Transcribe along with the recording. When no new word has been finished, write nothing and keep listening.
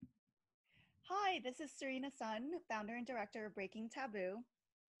Hi, this is Serena Sun, founder and director of Breaking Taboo.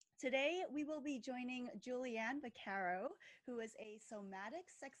 Today, we will be joining Julianne Vaccaro, who is a somatic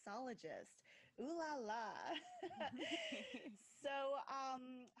sexologist. Ooh la la.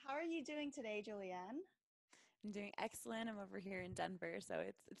 How are you doing today, Julianne? I'm doing excellent. I'm over here in Denver, so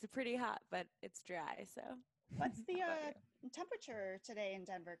it's pretty hot, but it's dry. So, What's the how about you? temperature today in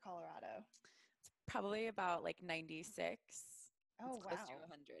Denver, Colorado? It's probably about like 96. It's Oh, close to wow.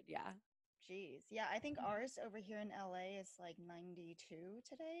 100. Yeah. Geez. Yeah, I think ours over here in LA is like 92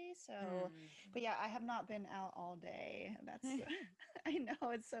 today. So, Mm. but yeah, I have not been out all day. I know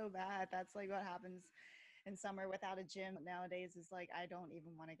it's so bad. That's like what happens in summer without a gym nowadays is like I don't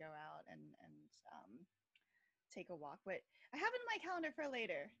even want to go out and take a walk. But I have it in my calendar for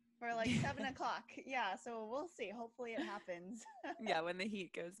later, for like 7 o'clock. Yeah, so we'll see. Hopefully it happens. Yeah, when the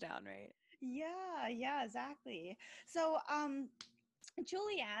heat goes down, right? Yeah, yeah, exactly. So,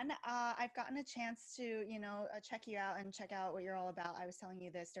 Julianne, I've gotten a chance to, check you out and check out what you're all about. I was telling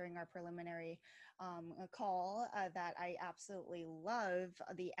you this during our preliminary call that I absolutely love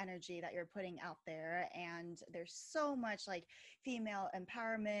the energy that you're putting out there. And there's so much like female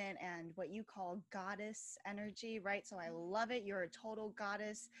empowerment and what you call goddess energy, right? So I love it. You're a total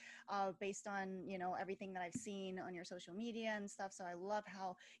goddess based on, everything that I've seen on your social media and stuff. So I love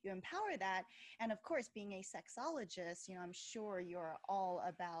how you empower that. And of course, being a sexologist, I'm sure you're all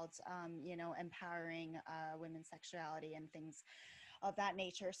about, empowering women's sexuality and things of that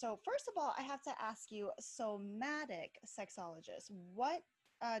nature. So, first of all, I have to ask you, somatic sexologist, what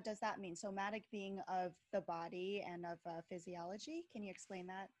does that mean? Somatic being of the body and of physiology. Can you explain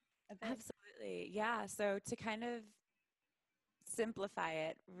that a bit? Absolutely. Yeah. So to kind of simplify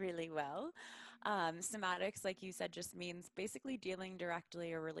it really well, somatics, like you said, just means basically dealing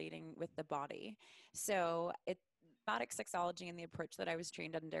directly or relating with the body. So it somatic sexology and the approach that I was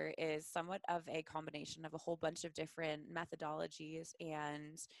trained under is somewhat of a combination of a whole bunch of different methodologies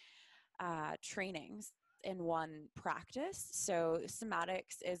and trainings in one practice. So,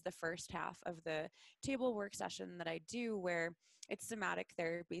 somatics is the first half of the table work session that I do, where it's somatic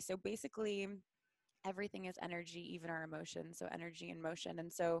therapy. So, basically, everything is energy, even our emotions. So, energy and motion.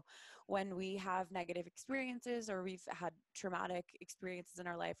 And so, when we have negative experiences or we've had traumatic experiences in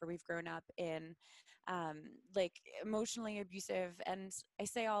our life or we've grown up in um, like emotionally abusive, and I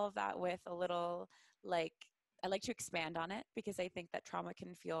say all of that with a little like, I like to expand on it because I think that trauma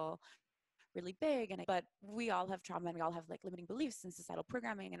can feel really big but we all have trauma and we all have like limiting beliefs and societal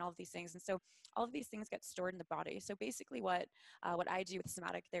programming and all of these things, and so all of these things get stored in the body. So basically what I do with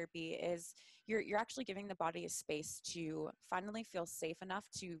somatic therapy is you're actually giving the body a space to finally feel safe enough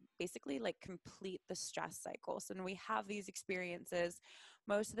to basically like complete the stress cycle. So when we have these experiences,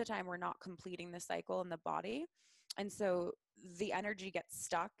 most of the time we're not completing the cycle in the body, and so the energy gets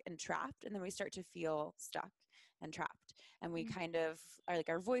stuck and trapped, and then we start to feel stuck and trapped, and we kind of are like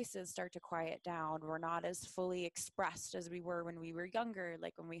our voices start to quiet down. We're not as fully expressed as we were when we were younger,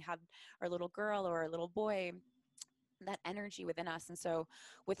 like when we had our little girl or our little boy, that energy within us. And so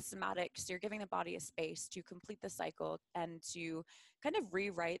with somatics, you're giving the body a space to complete the cycle and to kind of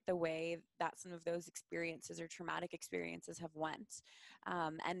rewrite the way that some of those experiences or traumatic experiences have went.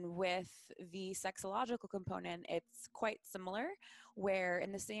 And with the sexological component, it's quite similar, where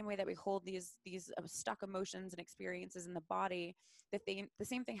in the same way that we hold these stuck emotions and experiences in the body, the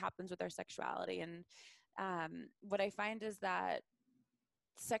same thing happens with our sexuality. And what I find is that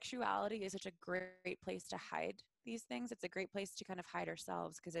sexuality is such a great place to hide these things. It's a great place to kind of hide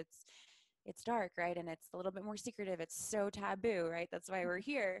ourselves because it's dark, right? And it's a little bit more secretive. It's so taboo, right? That's why we're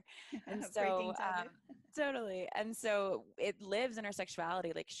here. And so, Breaking taboo. totally. And so it lives in our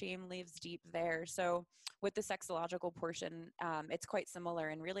sexuality, like shame lives deep there. So with the sexological portion, it's quite similar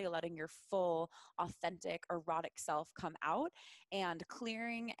and really letting your full, authentic, erotic self come out and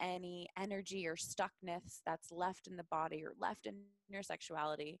clearing any energy or stuckness that's left in the body or left in your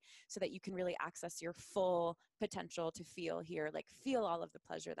sexuality so that you can really access your full potential to feel here, like feel all of the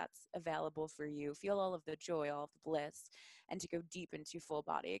pleasure that's available for you, feel all of the joy, all of the bliss, and to go deep into full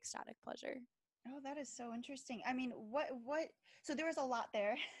body ecstatic pleasure. Oh, that is so interesting. I mean, so there was a lot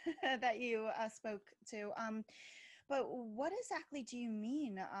there that you spoke to. But what exactly do you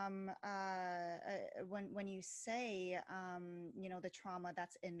mean when you say, the trauma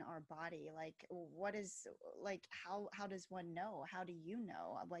that's in our body? Like, what is like, how does one know? How do you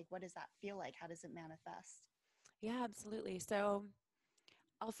know? Like, what does that feel like? How does it manifest? Yeah, absolutely. So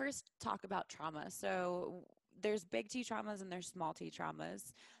I'll first talk about trauma. So there's big T traumas and there's small T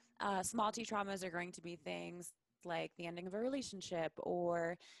traumas. Small T traumas are going to be things like the ending of a relationship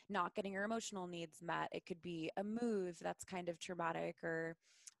or not getting your emotional needs met. It could be a move that's kind of traumatic, or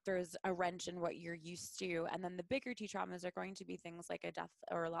there's a wrench in what you're used to. And then the bigger T traumas are going to be things like a death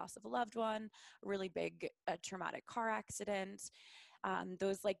or a loss of a loved one, a really big traumatic car accident,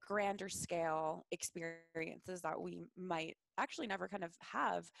 those like grander scale experiences that we might actually never kind of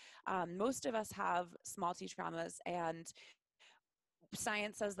have. Most of us have small T traumas, and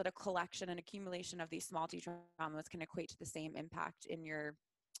science says that a collection and accumulation of these small T traumas can equate to the same impact in your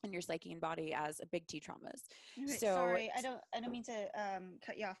psyche and body as a big T traumas. Right, So sorry, I don't mean to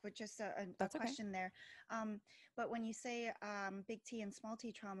cut you off, but just a that's okay. question there. But when you say big T and small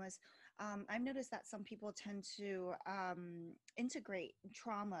T traumas, I've noticed that some people tend to integrate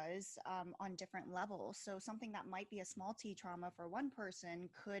traumas on different levels. So something that might be a small T trauma for one person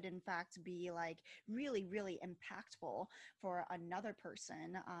could, in fact, be like really, really impactful for another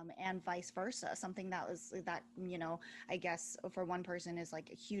person, and vice versa. Something that was that I guess for one person is like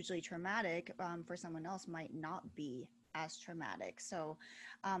hugely traumatic, for someone else might not be as traumatic. So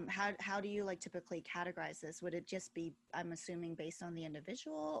how do you like typically categorize this? Would it just be, I'm assuming, based on the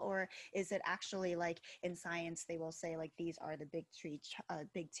individual, or is it actually like in science they will say like these are the big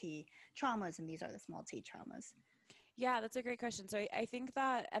T traumas and these are the small T traumas? Yeah, that's a great question. So I think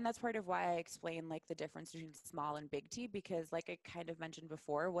that, and that's part of why I explain like the difference between small and big T, because like I kind of mentioned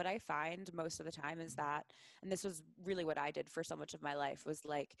before, what I find most of the time is that, and this was really what I did for so much of my life, was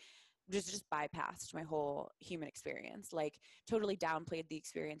like just bypassed my whole human experience, like totally downplayed the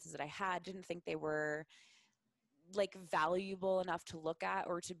experiences that I had, didn't think they were like valuable enough to look at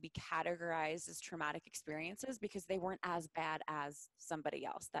or to be categorized as traumatic experiences because they weren't as bad as somebody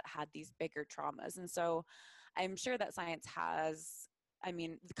else that had these bigger traumas. And so I'm sure that science has, I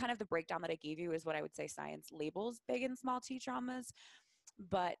mean, kind of the breakdown that I gave you is what I would say science labels big and small T traumas.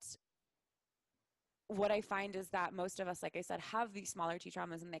 But what I find is that most of us, like I said, have these smaller T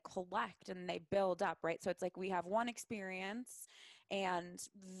traumas and they collect and they build up, right? So it's like we have one experience, and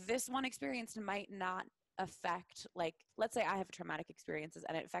this one experience might not affect, like, let's say I have traumatic experiences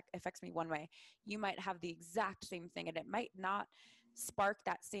and it affects me one way. You might have the exact same thing and it might not spark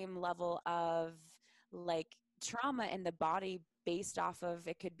that same level of like trauma in the body based off of,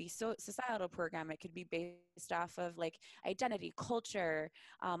 it could be societal program, it could be based off of like identity, culture,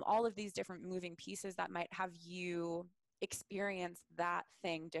 all of these different moving pieces that might have you experience that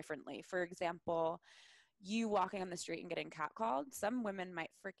thing differently. For example, you walking on the street and getting catcalled, some women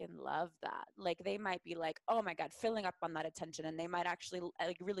might freaking love that. Like they might be like, oh my God, filling up on that attention. And they might actually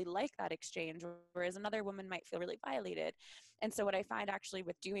like really like that exchange. Whereas another woman might feel really violated. And so what I find actually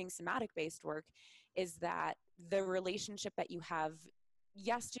with doing somatic based work is that the relationship that you have,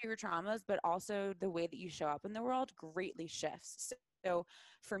 yes, to your traumas, but also the way that you show up in the world greatly shifts. So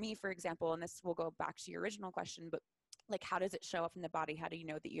for me, for example, and this will go back to your original question, but like, how does it show up in the body? How do you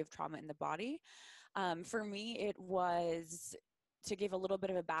know that you have trauma in the body? For me, it was, to give a little bit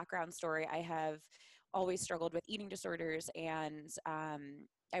of a background story, I have always struggled with eating disorders, and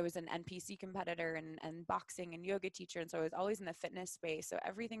I was an NPC competitor and boxing and yoga teacher. And so I was always in the fitness space. So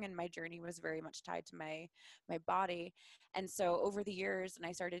everything in my journey was very much tied to my body. And so over the years, and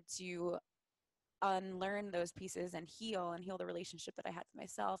I started to unlearn those pieces and heal the relationship that I had with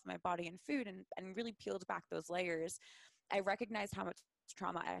myself, my body, and food, and really peeled back those layers. I recognized how much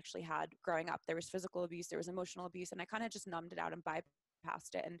trauma I actually had growing up. There was physical abuse, there was emotional abuse, and I kind of just numbed it out and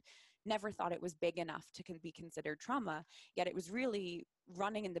bypassed it and never thought it was big enough to be considered trauma. Yet it was really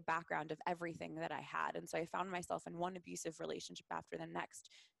running in the background of everything that I had. And so I found myself in one abusive relationship after the next,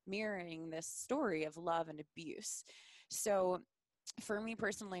 mirroring this story of love and abuse. So for me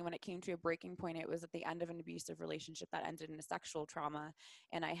personally, when it came to a breaking point, it was at the end of an abusive relationship that ended in a sexual trauma.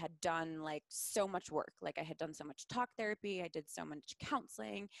 And I had done like so much work. Like I had done so much talk therapy, I did so much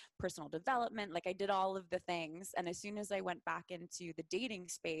counseling, personal development, like I did all of the things. And as soon as I went back into the dating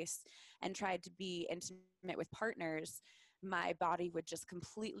space and tried to be intimate with partners, my body would just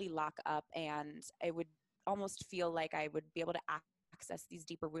completely lock up, and I would almost feel like I would be able to access these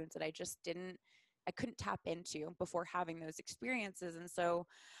deeper wounds that I couldn't tap into before having those experiences. And so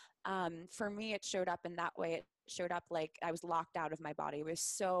for me, it showed up in that way. It showed up like I was locked out of my body. I was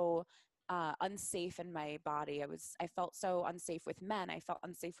so unsafe in my body. I felt so unsafe with men. I felt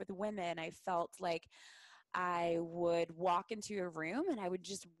unsafe with women. I felt like I would walk into a room and I would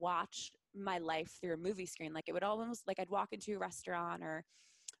just watch my life through a movie screen. Like it would almost, like I'd walk into a restaurant or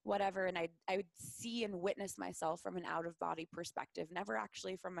whatever, and I would see and witness myself from an out of body perspective, never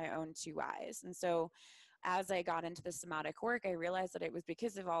actually from my own two eyes. And so as I got into the somatic work, I realized that it was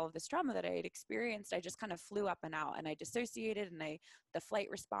because of all of this trauma that I had experienced. I just kind of flew up and out, and I dissociated, and the flight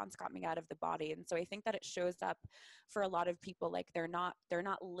response got me out of the body. And so I think that it shows up for a lot of people, like they're not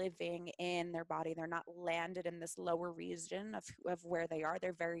living in their body. They're not landed in this lower region of where they are.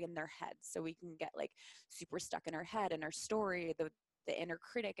 They're very in their head. So we can get like super stuck in our head and our story, the inner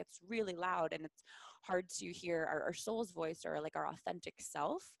critic. It's really loud, and it's hard to hear our soul's voice, or like our authentic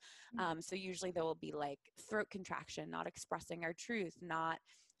self. So usually there will be like throat contraction, not expressing our truth, not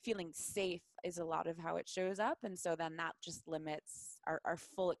feeling safe is a lot of how it shows up. And so then that just limits our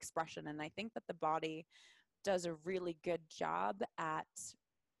full expression. And I think that the body does a really good job at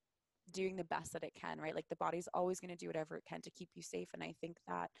doing the best that it can, right? Like the body's always going to do whatever it can to keep you safe. And I think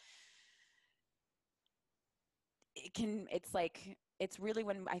that it's really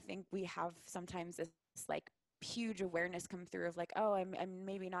when I think we have sometimes this like huge awareness come through of like, oh, I'm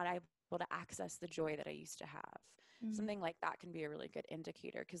maybe not able to access the joy that I used to have. Something like that can be a really good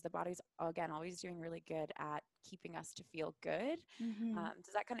indicator, because the body's, again, always doing really good at keeping us to feel good.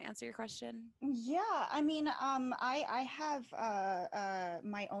 Does that kind of answer your question? Yeah, I mean, I have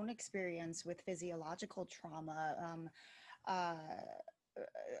my own experience with physiological trauma. Uh,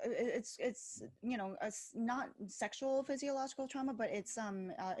 it's it's not sexual physiological trauma, but it's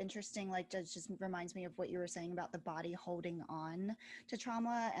interesting, like just reminds me of what you were saying about the body holding on to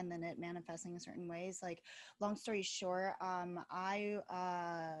trauma and then it manifesting in certain ways. Like, long story short, I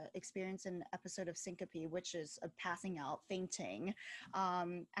experienced an episode of syncope, which is a passing out, fainting,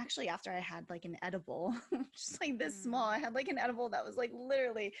 actually after I had like an edible just like this small. I had like an edible that was like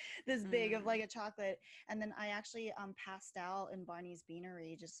literally this big, of like a chocolate, and then I actually passed out in Barney's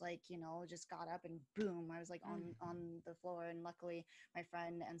Beanery, just like, just got up and boom, I was like on the floor. And luckily my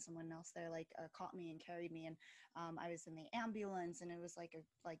friend and someone else there like caught me and carried me, and I was in the ambulance, and it was like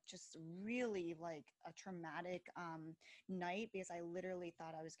just really like a traumatic night, because I literally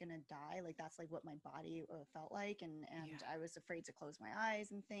thought I was gonna die. Like, that's like what my body felt like, and I was afraid to close my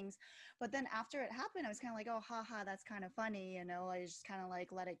eyes and things. But then after it happened, I was kind of like, oh, haha, that's kind of funny, I just kind of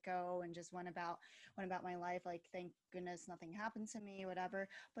like let it go and just went about my life, like, thank goodness nothing happened to me, whatever.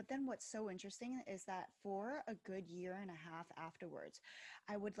 But then what's so interesting is that for a good year and a half afterwards,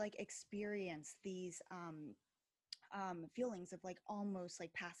 I would like experience these feelings of like almost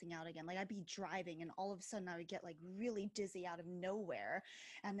like passing out again. Like, I'd be driving and all of a sudden I would get like really dizzy out of nowhere,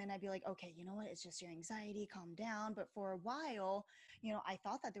 and then I'd be like, okay, you know what, it's just your anxiety, calm down. But for a while, I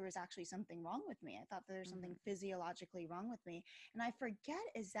thought that there was actually something wrong with me. I thought there was something physiologically wrong with me, and I forget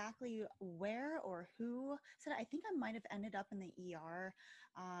exactly where or who said it. I think I might have ended up in the ER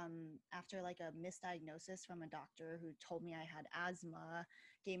after like a misdiagnosis from a doctor who told me I had asthma,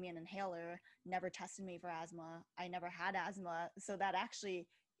 gave me an inhaler, never tested me for asthma. I never had asthma. So that actually,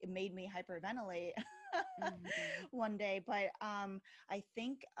 it made me hyperventilate one day. But I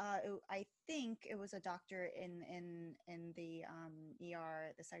think it was a doctor in the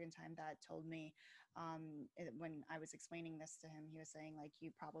ER the second time that told me, when I was explaining this to him, he was saying like,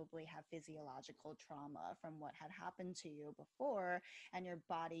 you probably have physiological trauma from what had happened to you before, and your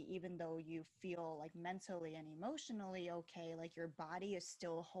body, even though you feel like mentally and emotionally okay, like your body is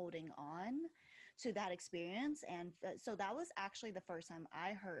still holding on to that experience. And so that was actually the first time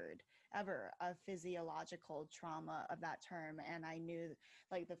I heard ever of physiological trauma, of that term. And I knew,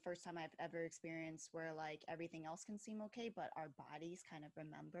 like, the first time I've ever experienced where like everything else can seem okay, but our bodies kind of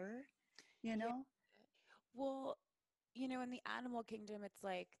remember, you Yeah. know? Well, in the animal kingdom, it's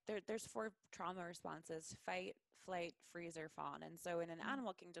like there's four trauma responses: fight, flight, freeze, or fawn. And so in an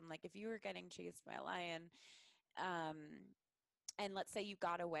animal kingdom, like if you were getting chased by a lion, um, and let's say you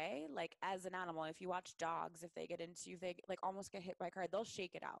got away, like as an animal, if you watch dogs, if they like almost get hit by a car, they'll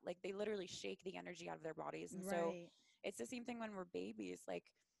shake it out. Like they literally shake the energy out of their bodies. And so Right. it's the same thing when we're babies. Like,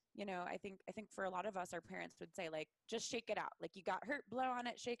 I think for a lot of us, our parents would say like, just shake it out. Like you got hurt, blow on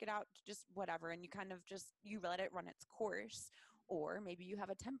it, shake it out, just whatever. And you kind of just, you let it run its course. Or maybe you have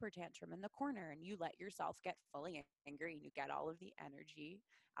a temper tantrum in the corner and you let yourself get fully angry and you get all of the energy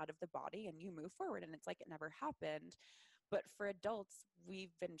out of the body and you move forward. And it's like it never happened. But for adults,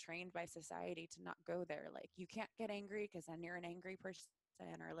 we've been trained by society to not go there. Like, you can't get angry because then you're an angry person,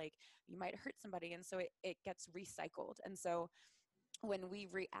 or like you might hurt somebody. And so it gets recycled. And so when we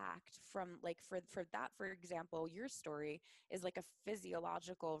react from like, for that, for example, your story is like a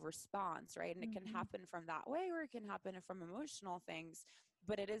physiological response, right? And it can Mm-hmm. happen from that way, or it can happen from emotional things,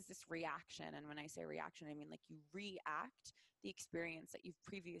 but it is this reaction. And when I say reaction, I mean like you react the experience that you've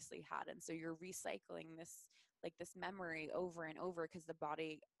previously had. And so you're recycling this memory over and over, because the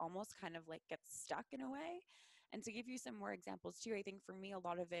body almost kind of like gets stuck in a way. And to give you some more examples too, I think for me, a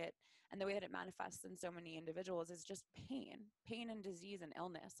lot of it and the way that it manifests in so many individuals is just pain and disease and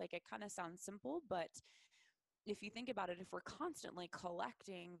illness. Like it kind of sounds simple, but if you think about it, if we're constantly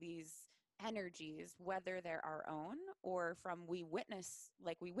collecting these energies, whether they're our own or from we witness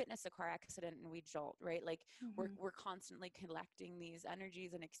a car accident and we jolt, right? Like Mm-hmm. we're constantly collecting these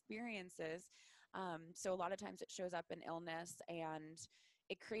energies and experiences. So a lot of times it shows up in illness and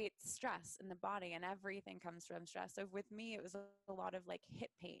it creates stress in the body, and everything comes from stress. So with me, it was a lot of like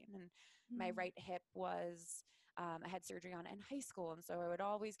hip pain, and my right hip was I had surgery on it in high school. And so I would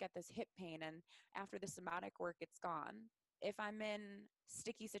always get this hip pain. And after the somatic work, it's gone. If I'm in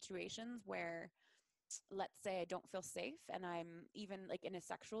sticky situations where, let's say, I don't feel safe and I'm even like in a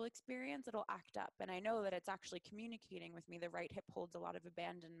sexual experience, it'll act up. And I know that it's actually communicating with me. The right hip holds a lot of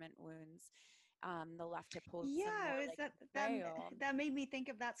abandonment wounds. The left hip holds some Yeah, more it was like that betrayal. that made me think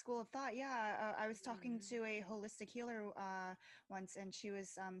of that school of thought. Yeah, I was talking Mhm. to a holistic healer once, and she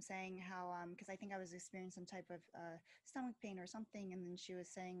was saying how because I think I was experiencing some type of stomach pain or something, and then she was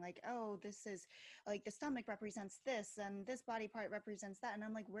saying like, oh, this is like the stomach represents this, and this body part represents that, and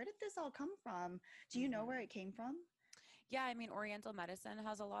I'm like, where did this all come from? Do you know where Mhm. it came from? Yeah, I mean, Oriental medicine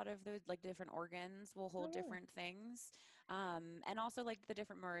has a lot of those like different organs will Oh, hold really? different things, and also like the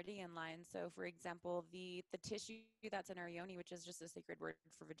different meridian lines. So, for example, the tissue that's in our yoni, which is just a sacred word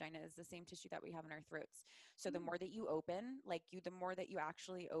for vagina, is the same tissue that we have in our throats. So, the Mm. more that you open, the more that you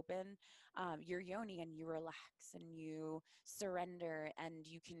actually open your yoni and you relax and you surrender and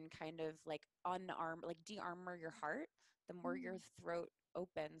you can kind of like unarm, like de-armor your heart. The more your Mm. throat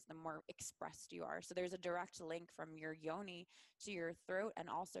opens, the more expressed you are. So there's a direct link from your yoni to your throat and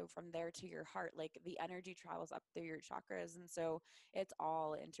also from there to your heart. Like the energy travels up through your chakras. And so it's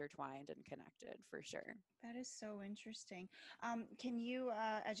all intertwined and connected for sure. That is so interesting. Can you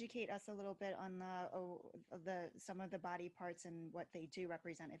educate us a little bit on the some of the body parts and what they do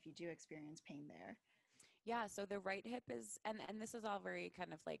represent if you do experience pain there? Yeah, so the right hip is and this is all very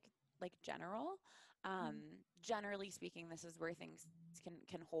kind of like general. Mm. Generally speaking, this is where things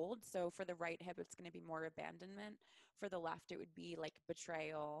can hold. So for the right hip, it's going to be more abandonment. For the left, it would be like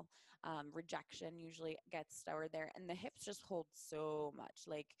betrayal, rejection usually gets stored there. And the hips just hold so much.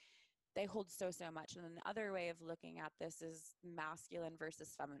 Like they hold so much. And then the other way of looking at this is masculine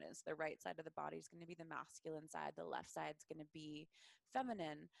versus feminine. So the right side of the body is going to be the masculine side, the left side is going to be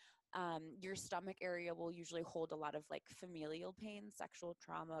feminine. Your stomach area will usually hold a lot of like familial pain, sexual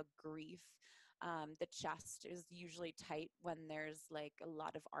trauma, grief. The chest is usually tight when there's like a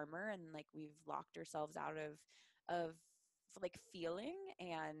lot of armor and like we've locked ourselves out of like feeling,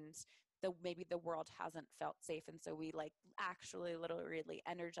 and maybe the world hasn't felt safe, and so we like actually literally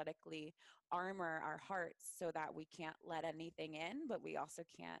energetically armor our hearts so that we can't let anything in, but we also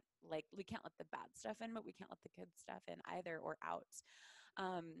can't like we can't let the bad stuff in, but we can't let the good stuff in either or out.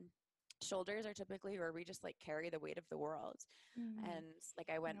 um Shoulders are typically where we just like carry the weight of the world. Mm. And like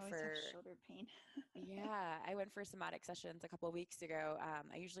I I went always have for shoulder pain. yeah, I went for somatic sessions a couple of weeks ago.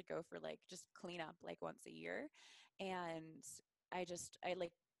 I usually go for like just cleanup like once a year. And I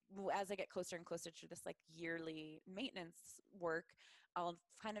like, as I get closer and closer to this like yearly maintenance work, I'll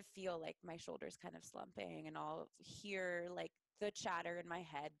kind of feel like my shoulders kind of slumping and I'll hear like the chatter in my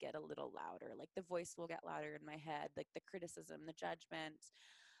head get a little louder. Like the voice will get louder in my head, like the criticism, the judgment.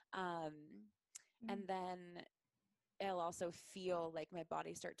 Um, Mm. and then I'll also feel like my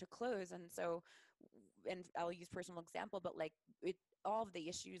body start to close. And so, and I'll use personal example, but like all of the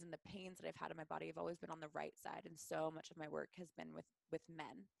issues and the pains that I've had in my body have always been on the right side. And so much of my work has been with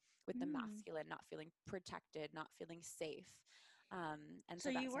men, with the Mm. masculine, not feeling protected, not feeling safe. And So so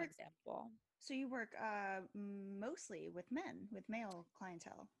you that's an work example. so you work mostly with men, with male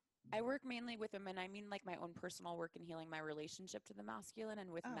clientele. I work mainly with women. I mean, like my own personal work in healing my relationship to the masculine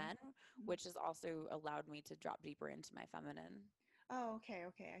and with Oh. men, Mm. which has also allowed me to drop deeper into my feminine. Oh, okay,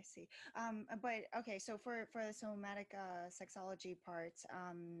 okay, I see. But okay, so for the somatic sexology part,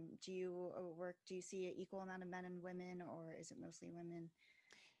 do you work? Do you see an equal amount of men and women, or is it mostly women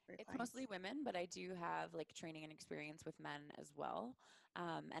for your It's clients? mostly women, but I do have like training and experience with men as well.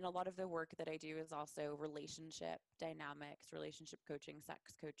 And a lot of the work that I do is also relationship dynamics, relationship coaching,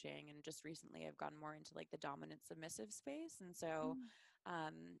 sex coaching. And just recently, I've gone more into like the dominant submissive space. And so Mm,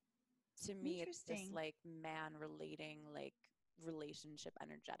 um, to me, it's this interesting. like man relating, like relationship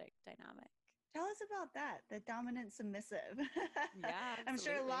energetic dynamic. Tell us about that, the dominant submissive. Yeah, I'm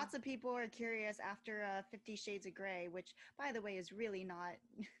sure absolutely. lots of people are curious after 50 Shades of Grey, which, by the way, is really not.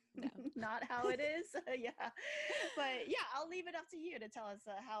 No. not how it is. Yeah, but yeah, I'll leave it up to you to tell us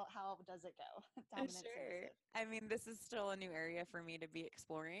how does it go, dominant Sure. submissive. I mean, this is still a new area for me to be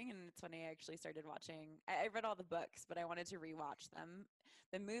exploring, and it's when I actually started watching. I read all the books, but I wanted to rewatch them,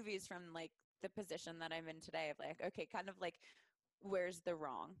 the movies from like the position that I'm in today of like, okay, kind of like where's the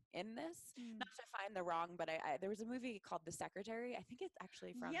wrong in this? Mm. Not to find the wrong, but I there was a movie called The Secretary. I think it's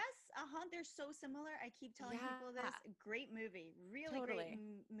actually from Yes, they're so similar. I keep telling people yeah, this. Great movie, really great totally.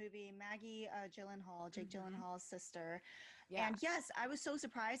 movie. Maggie Gyllenhaal, Jake Hmm. Gyllenhaal's sister. Yeah, And yes, I was so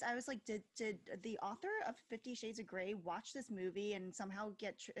surprised. I was like, did the author of 50 Shades of Grey watch this movie and somehow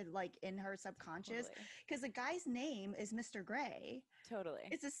get like in her subconscious? totally. Because the guy's name is Mr. Grey. Totally.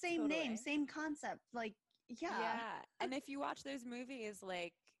 It's the same name, Totally. same concept. Like, yeah. Yeah. And if you watch those movies,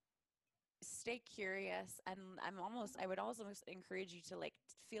 like stay curious, and I would almost encourage you to like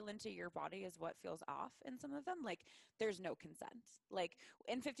feel into your body as what feels off in some of them. Like there's no consent. Like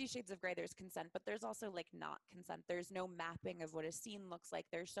in 50 Shades of Grey there's consent, but there's also like not consent. There's no mapping of what a scene looks like.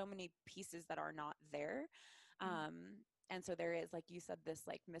 There's so many pieces that are not there. And so there is, like you said, this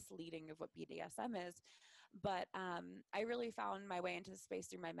like misleading of what BDSM is. But I really found my way into the space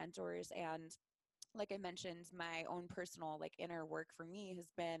through my mentors, and like I mentioned, my own personal like inner work for me has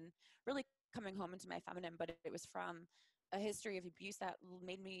been really coming home into my feminine, but it was from a history of abuse that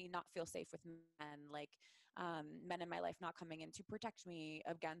made me not feel safe with men, like men in my life not coming in to protect me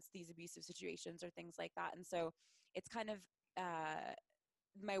against these abusive situations or things like that. And so it's kind of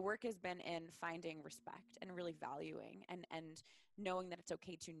my work has been in finding respect and really valuing and knowing that it's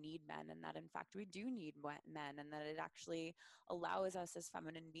okay to need men, and that in fact we do need men, and that it actually allows us as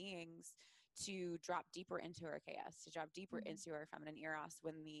feminine beings to drop deeper into our chaos, to drop deeper Mhm. into our feminine eros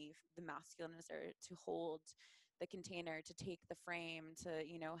when the masculine is there to hold the container, to take the frame, to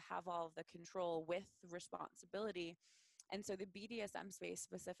have all of the control with responsibility. And so the BDSM space,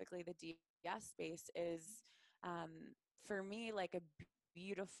 specifically the DS space, is for me like a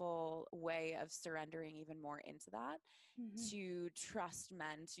beautiful way of surrendering even more into that, Mhm. to trust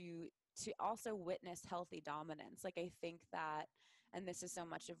men, to also witness healthy dominance. Like I think that, and this is so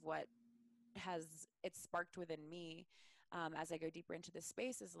much of what has it's sparked within me as I go deeper into this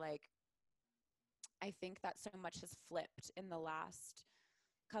space, is like I think that so much has flipped in the last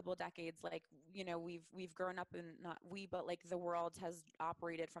couple decades. Like we've grown up in, not we, but like the world has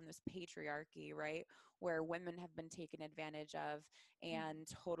operated from this patriarchy, right, where women have been taken advantage of and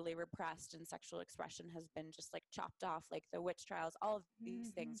totally repressed, and sexual expression has been just like chopped off, like the witch trials, all of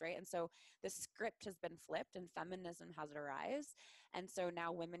these Mhm. things, right? And so the script has been flipped and feminism has arisen, and so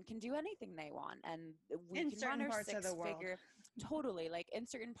now women can do anything they want, and we In can run certain our parts of the six world. figure totally, like in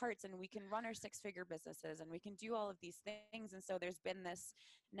certain parts, and we can run our six figure businesses, and we can do all of these things. And so there's been this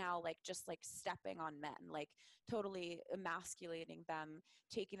now like just like stepping on men, like totally emasculating them,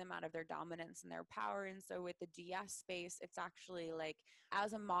 taking them out of their dominance and their power. And so with the DS space, it's actually like,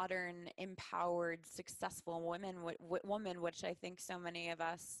 as a modern empowered successful woman, which I think so many of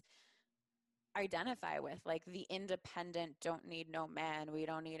us identify with, like the independent, don't need no man, we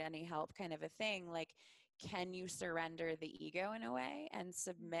don't need any help kind of a thing. Like, can you surrender the ego in a way and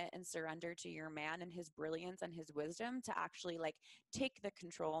submit and surrender to your man and his brilliance and his wisdom to actually like take the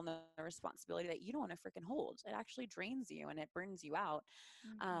control and the responsibility that you don't want to freaking hold? It actually drains you and it burns you out.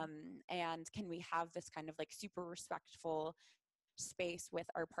 Mhm. And can we have this kind of like super respectful space with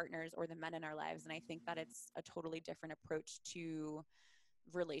our partners or the men in our lives? And I think that it's a totally different approach to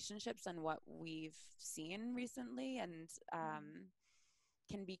relationships and what we've seen recently, and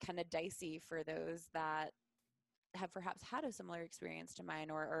can be kind of dicey for those that have perhaps had a similar experience to mine,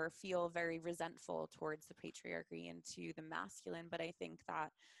 or feel very resentful towards the patriarchy and to the masculine. But I think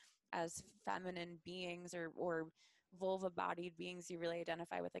that as feminine beings, or vulva bodied beings, you really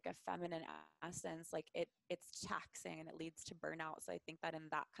identify with like a feminine essence, like it's taxing and it leads to burnout. So I think that in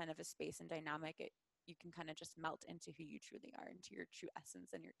that kind of a space and dynamic, you can kind of just melt into who you truly are, into your true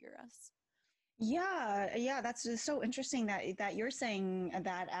essence and your eros. Yeah, yeah, that's just so interesting that you're saying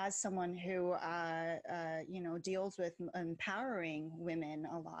that as someone who deals with empowering women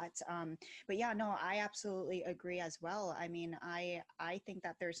a lot. But yeah, no, I absolutely agree as well. I mean, I think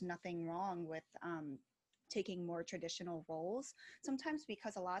that there's nothing wrong with taking more traditional roles sometimes,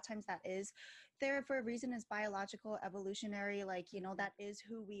 because a lot of times there for a reason. Is biological, evolutionary, like, you know, Mhm. that is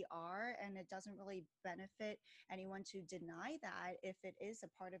who we are, and it doesn't really benefit anyone to deny that if it is a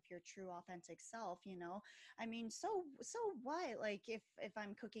part of your true authentic self, you know. I mean, so what? Like, if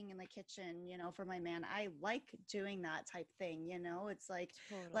I'm cooking in the kitchen, you know, for my man, I like doing that type thing, you know. It's like,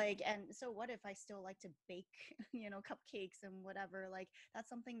 Totally. and so what if I still like to bake, you know, cupcakes and whatever? Like, that's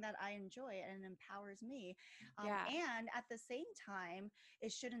something that I enjoy and empowers me. Yeah, And at the same time,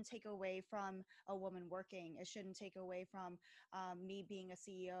 it shouldn't take away from a woman working. It shouldn't take away from me being a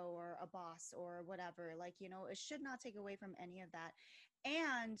CEO or a boss or whatever. Like, you know, it should not take away from any of that.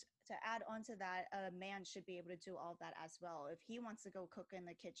 And to add on to that, a man should be able to do all that as well. If he wants to go cook in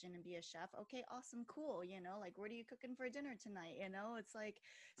the kitchen and be a chef, okay, awesome, cool. You know, like, what are you cooking for dinner tonight? You know, it's like,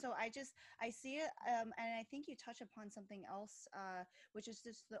 so I see it. And I think you touch upon something else, which is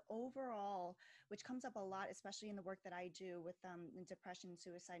just the overall, which comes up a lot, especially in the work that I do with depression,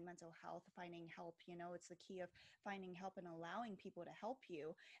 suicide, mental health, finding help. You know, it's the key of finding help and allowing people to help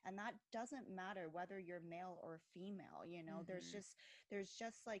you. And that doesn't matter whether you're male or female. You know, hmm there's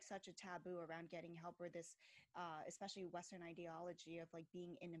just like such a taboo around getting help, or this especially Western ideology of like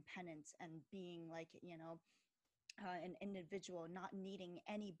being independent and being like, you know, an individual not needing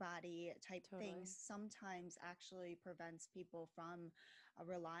anybody type things totally. sometimes actually prevents people from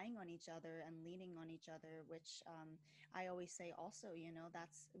relying on each other and leaning on each other, which I always say also, you know,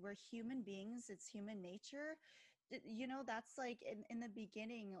 that's, we're human beings, it's human nature. You know, that's like in the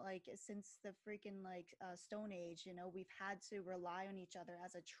beginning, like since the freaking like stone age, you know, we've had to rely on each other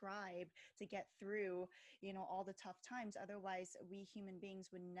as a tribe to get through, you know, all the tough times. Otherwise we human beings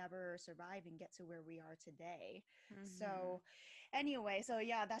would never survive and get to where we are today. hmm So anyway, so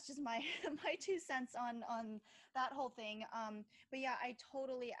yeah, that's just my my 2 cents on that whole thing. But yeah, I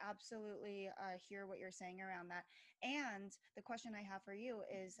totally absolutely hear what you're saying around that. And the question I have for you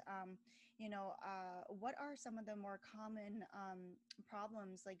is, you know, what are some of the more common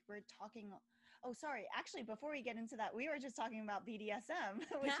problems? Like, we're talking, oh sorry, actually before we get into that, we were just talking about BDSM,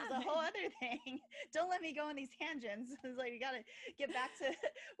 which is a whole other thing. Don't let me go on these tangents. It's like, we got to get back to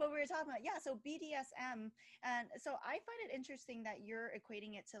what we were talking about. Yeah, so BDSM. And so I find it interesting that you're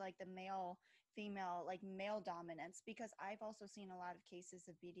equating it to like the male female, like male dominance, because I've also seen a lot of cases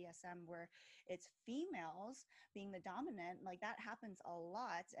of BDSM where it's females being the dominant. Like, that happens a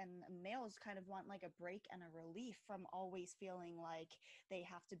lot, and males kind of want like a break and a relief from always feeling like they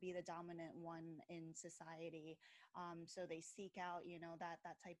have to be the dominant one in society. So they seek out, you know, that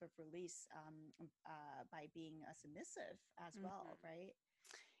type of release by being a submissive as well, hmm right?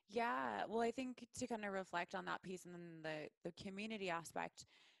 Yeah, well, I think to kind of reflect on that piece and then the community aspect,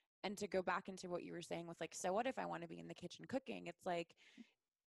 and to go back into what you were saying with like, so what if I want to be in the kitchen cooking? It's like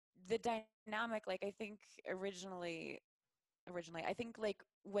the dynamic. Like, I think originally, I think like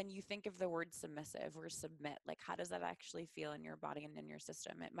when you think of the word submissive or submit, like how does that actually feel in your body and in your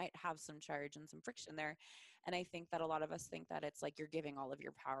system? It might have some charge and some friction there, and I think that a lot of us think that it's like you're giving all of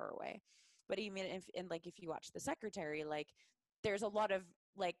your power away. But even if, and like if you watch The Secretary, like there's a lot of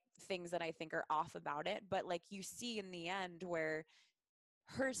like things that I think are off about it, but like you see in the end where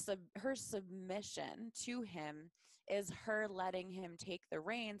her submission to him is her letting him take the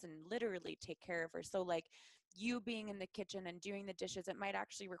reins and literally take care of her. So like you being in the kitchen and doing the dishes, it might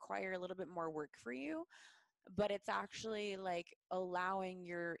actually require a little bit more work for you, but it's actually like allowing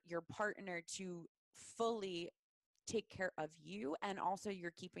your partner to fully take care of you, and also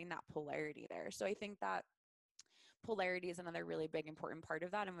you're keeping that polarity there. So I think that polarity is another really big important part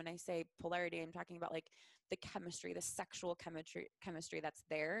of that. And when I say polarity, I'm talking about like the chemistry, the sexual chemistry that's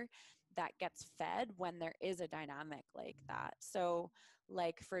there, that gets fed when there is a dynamic like that. So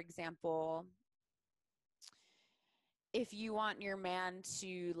like for example, if you want your man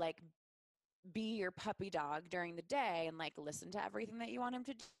to like be your puppy dog during the day and like listen to everything that you want him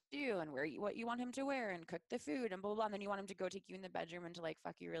to do and what you want him to wear and cook the food and blah, blah, blah, and then you want him to go take you in the bedroom and to like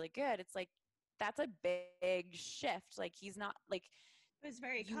fuck you really good, it's like that's a big shift. Like he's not like, It was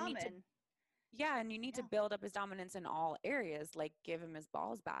very you need to, common. yeah, and you need to Yeah. build up his dominance in all areas, like give him his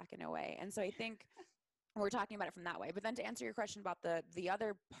balls back in a way. And so I think we're talking about it from that way. But then to answer your question about the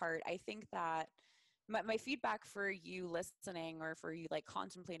other part, I think that my feedback for you listening or for you like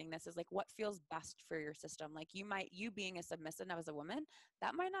contemplating this is like what feels best for your system. Like you being a submissive now as a woman,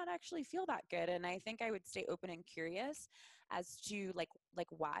 that might not actually feel that good. And I think I would stay open and curious as to like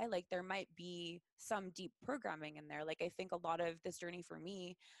why. Like there might be some deep programming in there. Like I think a lot of this journey for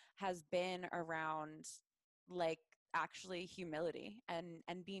me has been around like actually humility and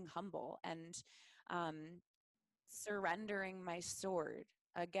being humble and um surrendering my sword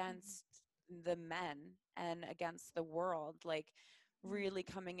Mhm. against the men and against the world. Like really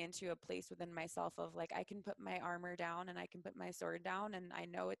coming into a place within myself of like, I can put my armor down and I can put my sword down and I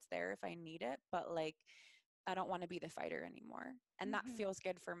know it's there if I need it, but like I don't want to be the fighter anymore. And that Mm-hmm. feels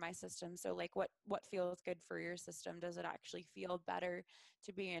good for my system. So like what feels good for your system? Does it actually feel better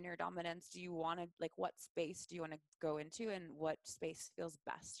to be in your dominance? Do you want to like what space do you want to go into and what space feels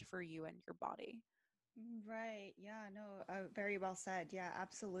best for you and your body? Right. Yeah. No, very well said. Yeah,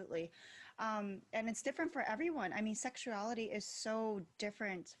 absolutely. And it's different for everyone. I mean, sexuality is so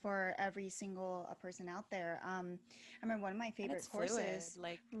different for every single person out there. I remember one of my And favorite it's fluid, courses.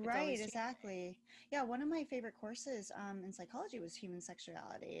 like it's Right. always changing. Exactly. Yeah. One of my favorite courses in psychology was human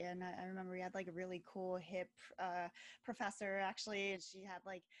sexuality. And I remember we had like a really cool, hip professor actually. And she had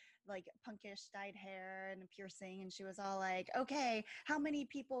like punkish dyed hair and a piercing. And she was all like, okay, how many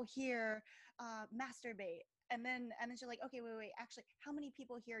people here masturbate? And then she's like, okay, wait, actually, how many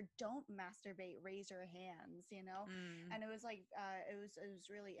people here don't masturbate? Raise your hands, you know. Mm, And it was like it was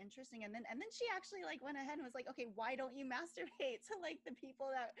really interesting. And then she actually like went ahead and was like, okay, why don't you masturbate? To like the people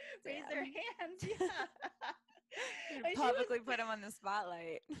that raise their damn. hands. Yeah. You And publicly put him on the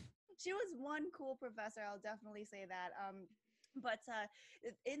spotlight. she was one cool professor, I'll definitely say that. But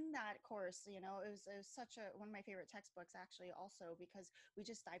in that course, you know, it was such a one of my favorite textbooks actually, also because we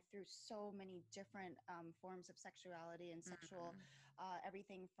just dived through so many different forms of sexuality and sexual, Mm,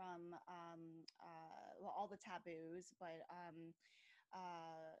 everything from well, all the taboos, but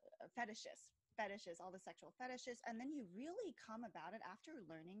fetishes, all the sexual fetishes. And then you really come about it after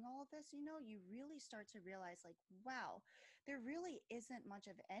learning all of this, you know, you really start to realize like, wow, there really isn't much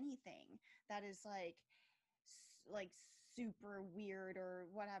of anything that is like super weird or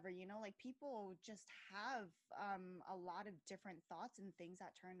whatever, you know, like people just have a lot of different thoughts and things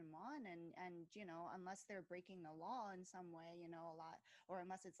that turn them on. And you know, unless they're breaking the law in some way, you know, a lot, or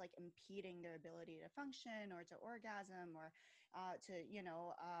unless it's like impeding their ability to function or to orgasm or to, you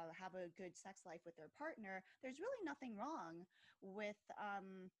know, have a good sex life with their partner, there's really nothing wrong with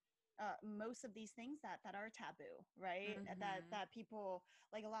most of these things that are taboo, right? mm-hmm. That people,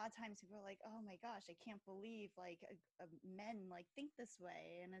 like, a lot of times people are like, oh my gosh, I can't believe like men like think this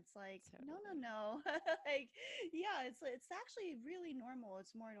way. And it's like, no, no, Totally. no. Like, yeah, it's actually really normal.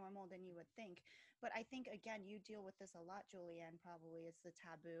 It's more normal than you would think. But I think, again, you deal with this a lot, Julianne. Probably it's the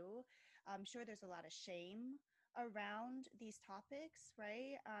taboo. I'm sure there's a lot of shame around these topics,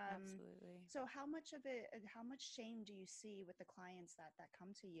 right? Absolutely. So how much of it, how much shame do you see with the clients that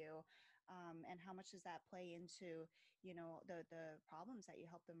come to you, and how much does that play into, you know, the problems that you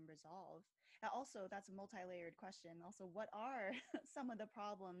help them resolve? Also, that's a multi-layered question. Also, what are some of the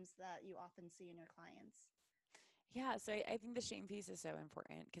problems that you often see in your clients? Yeah, so I think the shame piece is so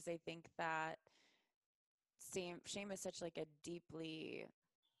important because I think that shame is such like a deeply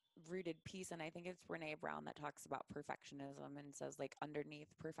rooted piece, and I think it's Brene Brown that talks about perfectionism and says like underneath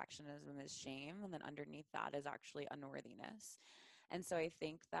perfectionism is shame, and then underneath that is actually unworthiness. And so I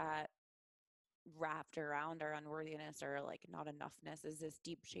think that wrapped around our unworthiness or like not enoughness is this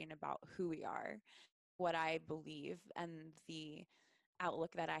deep shame about who we are, what I believe, and the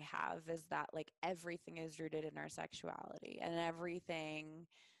outlook that I have is that like everything is rooted in our sexuality and everything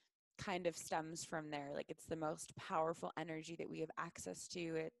kind of stems from there. Like it's the most powerful energy that we have access to.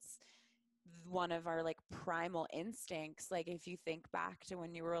 It's one of our like primal instincts. Like if you think back to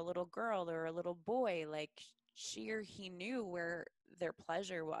when you were a little girl or a little boy, like she or he knew where their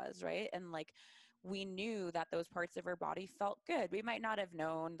pleasure was, right? And like we knew that those parts of our body felt good. We might not have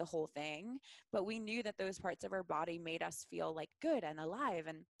known the whole thing, but we knew that those parts of our body made us feel like good and alive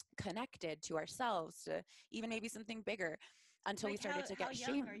and connected to ourselves, to even maybe something bigger, until we Like, started to how get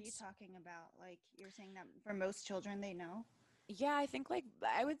young are shamed. you talking about? Like, you're saying that for most children, they know? Yeah, I think like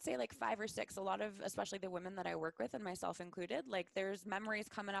I would say like 5 or 6. A lot of, especially the women that I work with and myself included, like there's memories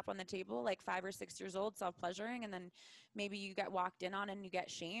coming up on the table like 5 or 6 years old, self-pleasuring, and then maybe you get walked in on and you get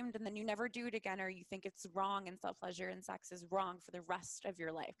shamed, and then you never do it again, or you think it's wrong and self-pleasure and sex is wrong for the rest of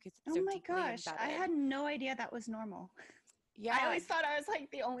your life because it's Oh so my deeply gosh, I embedded. had no idea that was normal. I Yeah, always thought I was like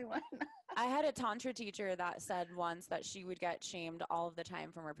the only one. I had a tantra teacher that said once that she would get shamed all of the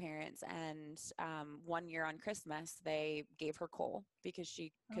time from her parents, and one year on Christmas they gave her coal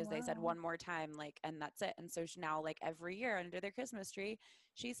Oh because they said wow. one more time, like, and that's it. And so she now, like, every year under their Christmas tree,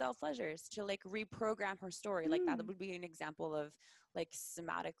 she self pleasures to like reprogram her story. Like that Mm. would be an example of like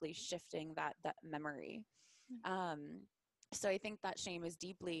somatically shifting that memory. Um, so I think that shame is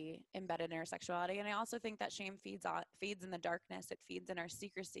deeply embedded in our sexuality, and I also think that shame feeds in the darkness. It feeds in our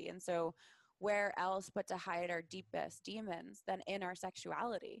secrecy, and so where else but to hide our deepest demons than in our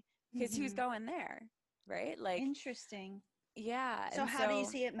sexuality? Because who's Mm-hmm. going there, right? Like, Interesting. yeah. So And how do you so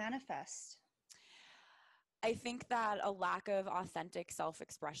see it manifest? I think that a lack of authentic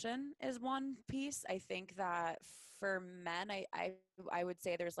self-expression is one piece. I think that for men, I would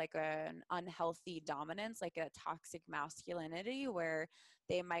say there's like an unhealthy dominance, like a toxic masculinity where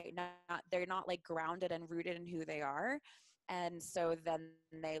they might not, they're not like grounded and rooted in who they are. And so then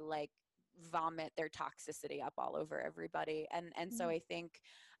they like vomit their toxicity up all over everybody. And so Mm. I think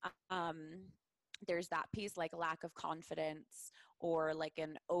um there's that piece, like lack of confidence, or like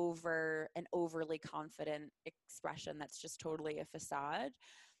an overly confident expression that's just totally a facade.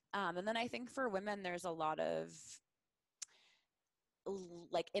 And then I think for women there's a lot of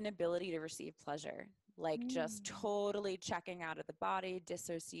like inability to receive pleasure, like just Mm. totally checking out of the body,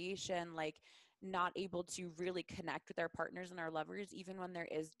 dissociation, like not able to really connect with our partners and our lovers even when there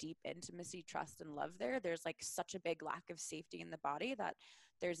is deep intimacy, trust and love there. There's like such a big lack of safety in the body that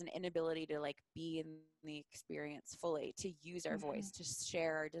there's an inability to like be in the experience fully, to use our Mhm. voice, to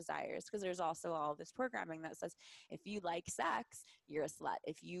share our desires, because there's also all this programming that says if you like sex, you're a slut.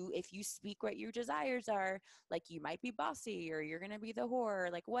 If you speak what your desires are, like you might be bossy, or you're going to be the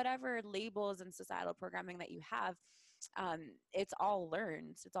whore, like whatever labels and societal programming that you have. It's all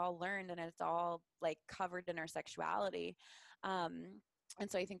learned and it's all like covered in our sexuality. And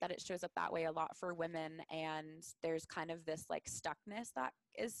so I think that it shows up that way a lot for women, and there's kind of this like stuckness that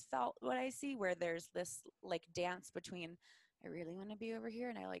is felt, what I see, where there's this like dance between I really want to be over here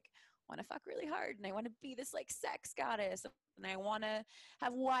and I like want to fuck really hard and I want to be this like sex goddess and I want to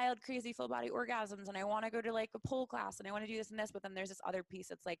have wild, crazy, full body orgasms, and I want to go to like a pole class, and I want to do this and this, but then there's this other piece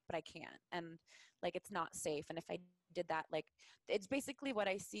that's like, but I can't, and like it's not safe. And if I did that, like it's basically what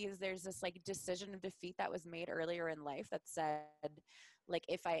I see is there's this like decision of defeat that was made earlier in life that said, like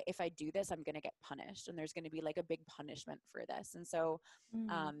if I do this, I'm gonna get punished, and there's gonna be like a big punishment for this. And so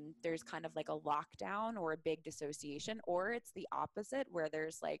Mm. there's kind of like a lockdown or a big dissociation, or it's the opposite where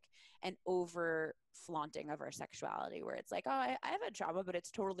there's like an over flaunting of our sexuality, where it's like, oh, I have a trauma, but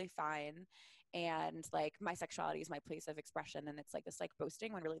it's totally fine. And like my sexuality is my place of expression. And it's like this like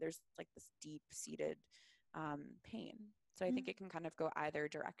boasting when really there's like this deep seated pain. So I think it can kind of go either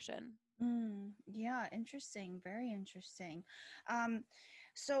direction. Yeah, interesting. Very interesting. Um,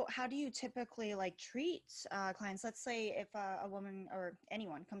 so how do you typically like treat clients? Let's say if a woman or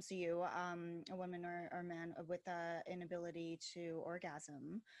anyone comes to you, a woman or man with inability to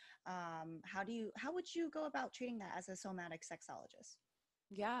orgasm, how would you go about treating that as a somatic sexologist?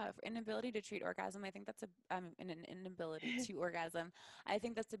 Yeah, for inability to treat orgasm, I think that's an inability to orgasm. I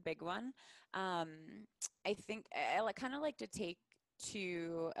think that's a big one. Um, I think I like kind of like to take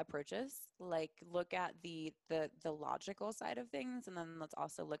two approaches, like look at the logical side of things, and then let's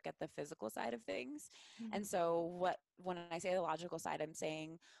also look at the physical side of things. And Mhm. so what when I say the logical side, I'm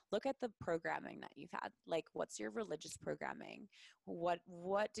saying look at the programming that you've had. Like what's your religious programming?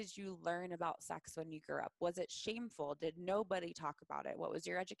 What did you learn about sex when you grew up? Was it shameful? Did nobody talk about it? What was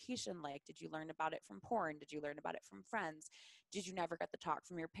your education like? Did you learn about it from porn? Did you learn about it from friends? Did you never get the talk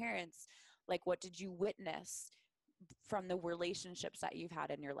from your parents? Like what did you witness from the relationships that you've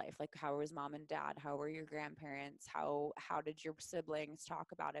had in your life? Like how was mom and dad? How were your grandparents? How did your siblings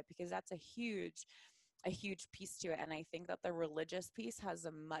talk about it? Because that's a huge piece to it. And I think that the religious piece has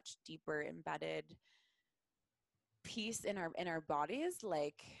a much deeper embedded piece in our bodies,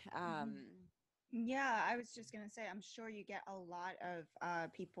 like Mhm. Yeah, I was just gonna say, I'm sure you get a lot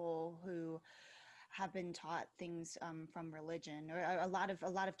of people who have been taught things from religion, or a lot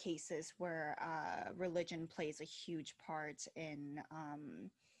of cases where religion plays a huge part in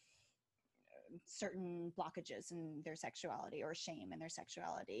certain blockages in their sexuality or shame in their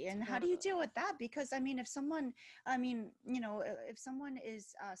sexuality. And how do you deal totally. with that? Because I mean, if someone, if someone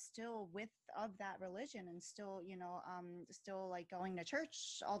is still with of that religion and still, still like going to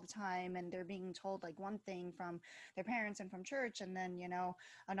church all the time, and they're being told like one thing from their parents and from church, and then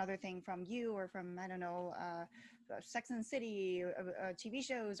another thing from you or from, I don't know, Sex and the City, TV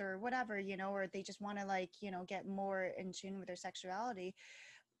shows or whatever, or they just want to like get more in tune with their sexuality,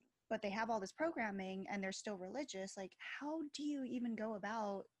 but they have all this programming and they're still religious. Like, how do you even go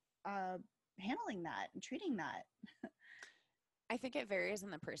about uh, handling that and treating that? I think it varies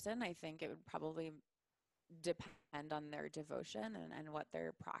in the person. I think it would probably depend on their devotion and what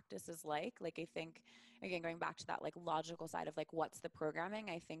their practice is like. Like I think, again, going back to that like logical side of like what's the programming,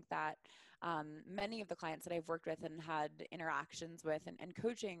 I think that many of the clients that I've worked with and had interactions with and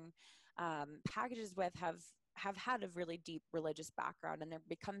coaching packages with have had a really deep religious background, and there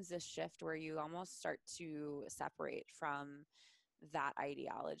becomes this shift where you almost start to separate from that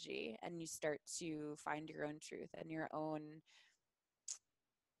ideology and you start to find your own truth and your own,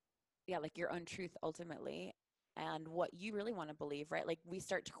 yeah, like your own truth ultimately. and what you really want to believe, right? Like we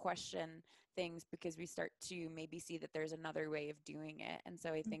start to question things because we start to maybe see that there's another way of doing it. And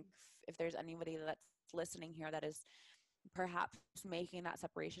so I think if there's anybody that's listening here that is perhaps making that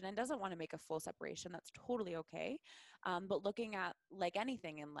separation and doesn't want to make a full separation, that's totally okay. But looking at, like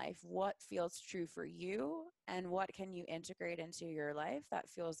anything in life, what feels true for you and what can you integrate into your life that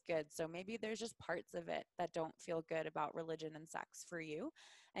feels good. So maybe there's just parts of it that don't feel good about religion and sex for you,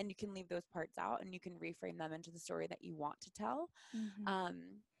 and you can leave those parts out and you can reframe them into the story that you want to tell. Mm-hmm. um,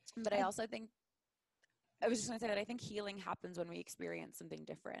 but I also think, I was just going to say that I think healing happens when we experience something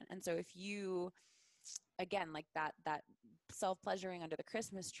different. And so if you, again, like that self-pleasuring under the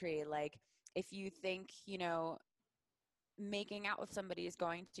Christmas tree, like if you think, making out with somebody is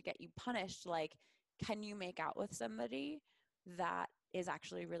going to get you punished, like can you make out with somebody that is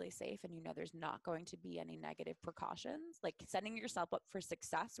actually really safe and there's not going to be any negative precautions, like setting yourself up for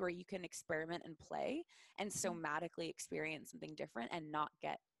success where you can experiment and play and somatically experience something different and not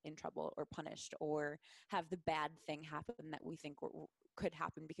get in trouble or punished or have the bad thing happen that we think could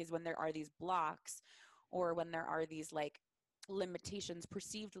happen. Because when there are these blocks, or when there are these like limitations,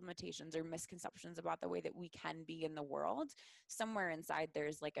 perceived limitations or misconceptions about the way that we can be in the world, somewhere inside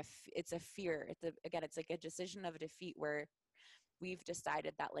there's like it's a fear. It's like a decision of defeat where we've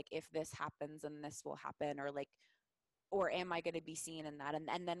decided that like if this happens then this will happen, or like, or am I going to be seen in that,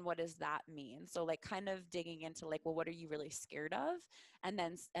 and then what does that mean? So like kind of digging into like, well, what are you really scared of, and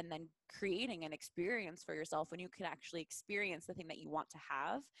then creating an experience for yourself when you can actually experience the thing that you want to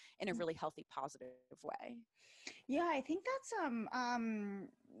have in a really healthy, positive way. Yeah, I think that's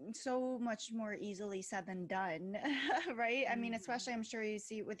so much more easily said than done, right? I mean, especially I'm sure you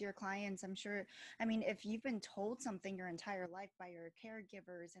see it with your clients. I'm sure, I mean, if you've been told something your entire life by your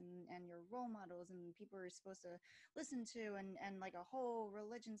caregivers and your role models and people you're supposed to listen to, and like a whole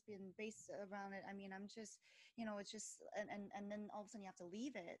religion's been based around it. I mean, I'm just, it's just, and then all of a sudden you have to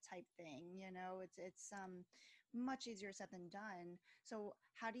leave it type thing, it's much easier said than done. So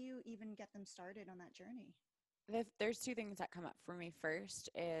how do you even get them started on that journey? There's two things that come up for me. First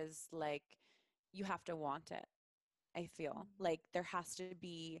is like, you have to want it. I feel like there has to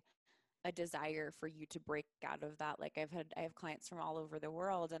be a desire for you to break out of that. Like I have clients from all over the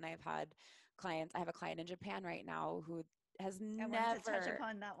world, and I have a client in Japan right now who has I wanted to touch never,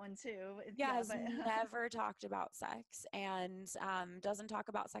 upon that one too. yeah, Yeah, has but never talked about sex, and doesn't talk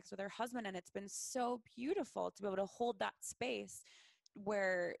about sex with her husband. And it's been so beautiful to be able to hold that space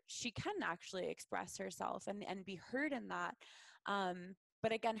where she can actually express herself and be heard in that.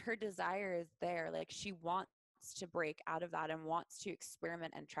 But again, her desire is there. Like she wants to break out of that and wants to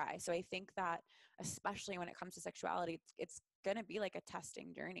experiment and try. So I think that especially when it comes to sexuality, it's going to be like a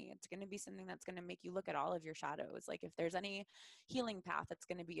testing journey. It's going to be something that's going to make you look at all of your shadows. Like if there's any healing path, it's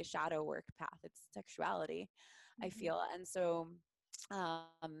going to be a shadow work path. It's sexuality, I feel. And so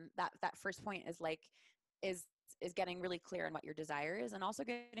that first point is like, is is getting really clear on what your desire is, and also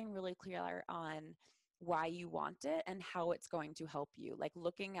getting really clear on why you want it and how it's going to help you, like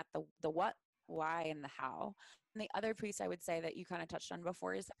looking at the what, why, and the how. And the other piece I would say that you kind of touched on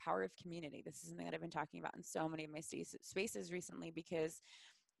before is the power of community. This is something that I've been talking about in so many of my spaces recently, because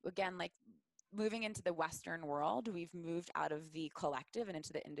again, like moving into the Western world, we've moved out of the collective and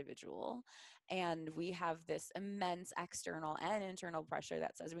into the individual. And we have this immense external and internal pressure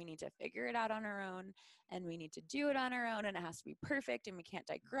that says we need to figure it out on our own, and we need to do it on our own, and it has to be perfect, and we can't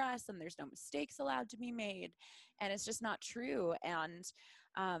digress, and there's no mistakes allowed to be made. And it's just not true. And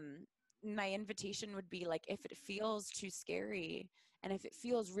my invitation would be like, if it feels too scary and if it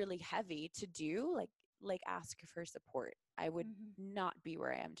feels really heavy to do, like ask for support. I would not be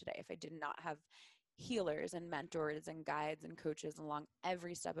where I am today if I did not have healers and mentors and guides and coaches along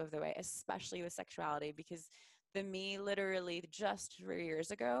every step of the way, especially with sexuality, because the me literally just 3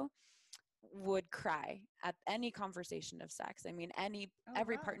 years ago would cry at any conversation of sex. I mean, oh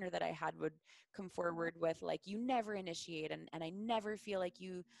every wow. partner that I had would come forward with like, you never initiate, and I never feel like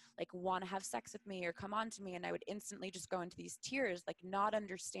you like want to have sex with me or come on to me. And I would instantly just go into these tears, like not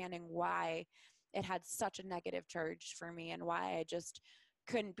understanding why it had such a negative charge for me and why I just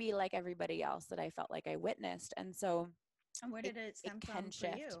couldn't be like everybody else that I felt like I witnessed. And so And where it did it it stem can from for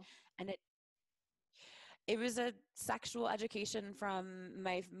shift. you? And it was a sexual education from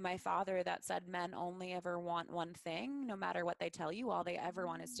my father that said men only ever want one thing. No matter what they tell you, all they ever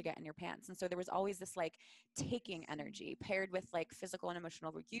want is to get in your pants. And so there was always this like taking energy paired with like physical and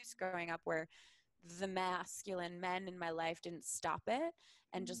emotional abuse growing up, where the masculine men in my life didn't stop it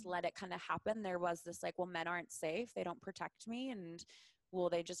and just let it kind of happen. There was this like, well, men aren't safe, they don't protect me, and will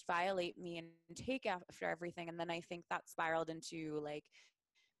they just violate me and take after everything. And then I think that spiraled into like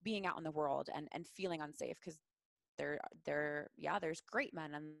being out in the world and feeling unsafe, because there's great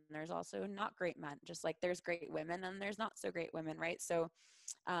men and there's also not great men, just like there's great women and there's not so great women, right? So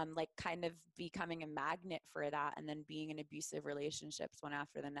like kind of becoming a magnet for that and then being in abusive relationships one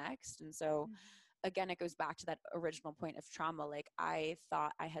after the next. And so again, it goes back to that original point of trauma. Like I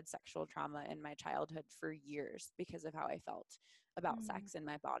thought I had sexual trauma in my childhood for years because of how I felt about Mm, sex in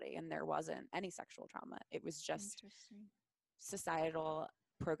my body, and there wasn't any sexual trauma. It was just interesting. societal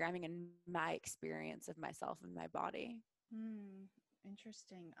programming and my experience of myself and my body.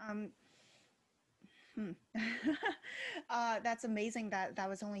 Interesting. Hmm. That's amazing that that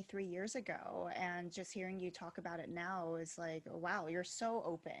was only 3 years ago. And just hearing you talk about it now is like, wow, you're so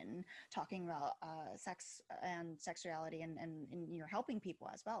open talking about sex and sexuality, and you're helping people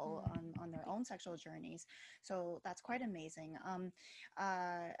as well on their own sexual journeys. So that's quite amazing.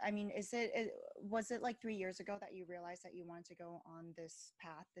 I mean, was it like 3 years ago that you realized that you wanted to go on this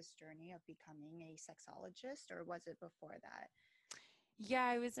path, this journey of becoming a sexologist, or was it before that? Yeah,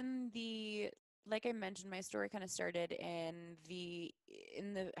 I was in the, like I mentioned, my story kind of started in the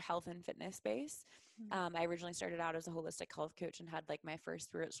health and fitness space. I originally started out as a holistic health coach and had like my first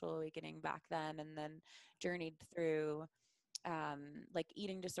spiritual awakening back then, and then journeyed through like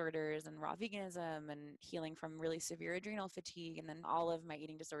eating disorders and raw veganism and healing from really severe adrenal fatigue, and then all of my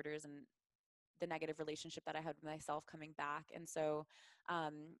eating disorders and the negative relationship that I had with myself coming back. And so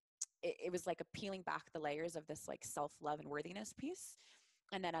um, it was like a peeling back the layers of this like self-love and worthiness piece.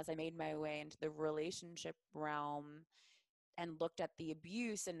 And then as I made my way into the relationship realm and looked at the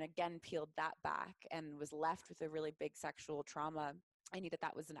abuse and again peeled that back and was left with a really big sexual trauma, I knew that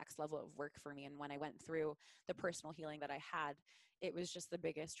that was the next level of work for me. And when I went through the personal healing that I had, it was just the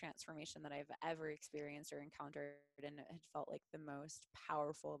biggest transformation that I've ever experienced or encountered. And it had felt like the most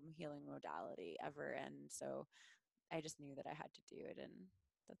powerful healing modality ever. And so I just knew that I had to do it. And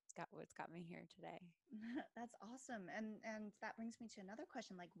that's got what's got me here today. That's awesome. And that brings me to another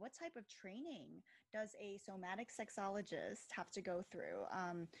question. Like, what type of training does a somatic sexologist have to go through?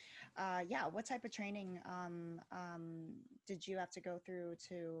 Yeah, what type of training did you have to go through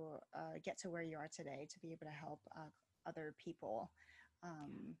to get to where you are today to be able to help other people?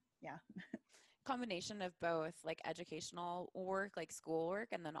 Yeah. Combination of both like educational work, like school work,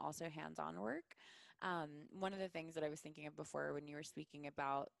 and then also hands-on work. One of the things that I was thinking of before when you were speaking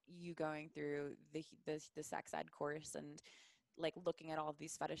about you going through the sex ed course and like looking at all of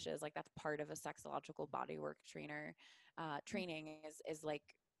these fetishes, like that's part of a sexological bodywork trainer training is like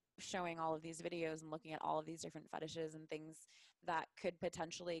showing all of these videos and looking at all of these different fetishes and things that could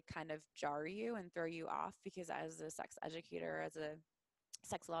potentially kind of jar you and throw you off, because as a sex educator, as a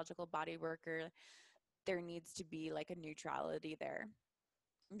sexological body worker, there needs to be like a neutrality there,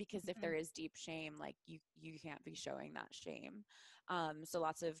 because if there Mhm. is deep shame, like you can't be showing that shame. So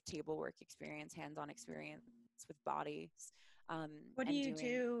lots of table work experience, hands-on experience with bodies, What do and you doing,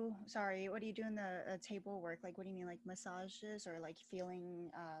 do? Sorry, what do you do in the table work? Like, what do you mean, like massages or like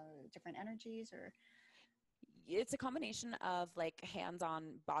feeling different energies or? it's a combination of like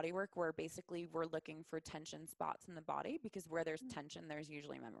hands-on body work where basically we're looking for tension spots in the body, because where there's tension there's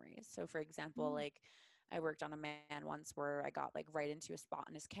usually memories. So for example, Mm. like I worked on a man once where I got like right into a spot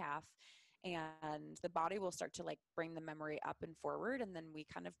in his calf, and the body will start to like bring the memory up and forward, and then we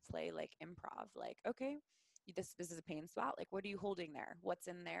kind of play like improv, like, okay, this is a pain spot, like what are you holding there, what's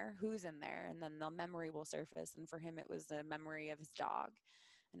in there, who's in there, and then the memory will surface. And for him it was a memory of his dog,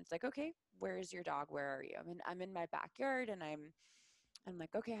 and it's like, okay, where's your dog, where are you? I'm in my backyard, and I'm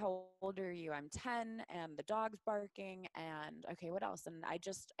like, okay, how old are you? I'm 10 and the dog's barking, and okay, what else? And I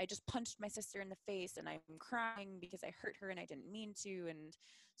just punched my sister in the face and I'm crying because I hurt her and I didn't mean to. And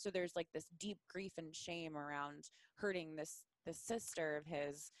so there's like this deep grief and shame around hurting this sister of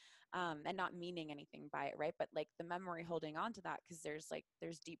his, and not meaning anything by it, right? But like the memory holding on to that, because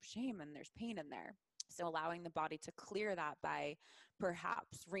there's deep shame and there's pain in there. So allowing the body to clear that by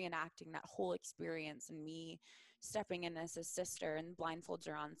perhaps reenacting that whole experience, and me stepping in as a sister, and blindfolds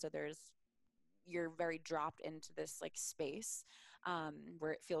are on, so you're very dropped into this like space,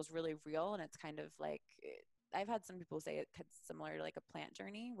 where it feels really real, and it's kind of like, I've had some people say it's similar to like a plant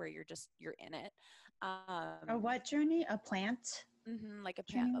journey where you're in it. A what journey? A plant Like a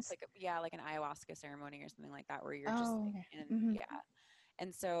plant, journeys? like yeah, like an ayahuasca ceremony or something like that, where you're just Oh, like okay. in, Hmm. yeah.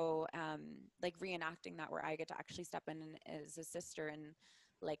 And so like reenacting that, where I get to actually step in as a sister, and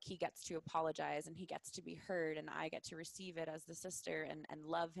like he gets to apologize and he gets to be heard, and I get to receive it as the sister, and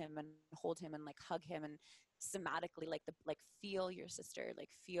love him and hold him and like hug him, and somatically like feel your sister, like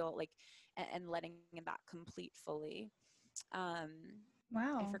feel like, and letting that complete fully. um I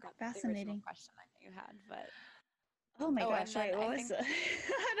Wow, forgot the original fascinating. question that you had, but Oh my Oh, gosh, and then wait, what I was think, the,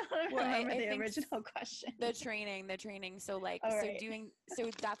 I don't well, remember I the think original question. the training. So like, All so right. doing, so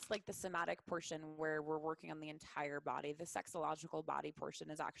that's like the somatic portion where we're working on the entire body. The sexological body portion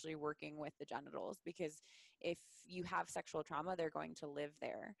is actually working with the genitals, because if you have sexual trauma, they're going to live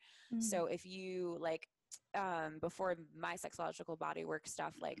there. Mm. So if you like, before my sexological body work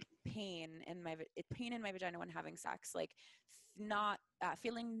stuff, like pain in my vagina when having sex, like not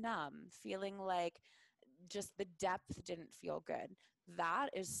feeling numb, feeling like just the depth didn't feel good. That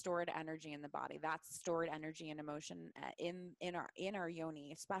is stored energy in the body. That's stored energy and emotion in our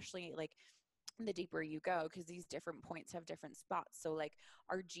yoni, especially like the deeper you go, because these different points have different spots. So like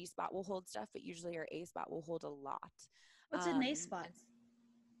our G spot will hold stuff, but usually our A spot will hold a lot. What's a nice spot?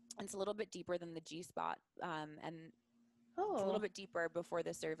 And it's a little bit deeper than the G spot, and it's a little Oh, bit deeper before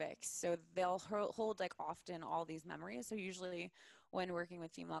the cervix. So they'll hold like often all these memories. So usually when working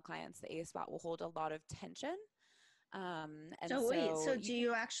with female clients, the A spot will hold a lot of tension. And so wait, so so you do can,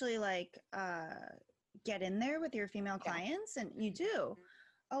 you actually like get in there with your female yeah. clients and you do? Mhm.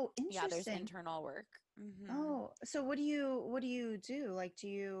 Oh, Yeah, there's interesting. internal work. Hmm. Oh, so what do you do? Like, do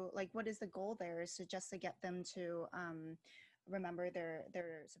you like what is the goal there? Is to just to get them to remember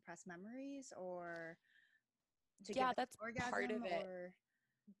their suppressed memories or to give Yeah, them that's part orgasm of it. or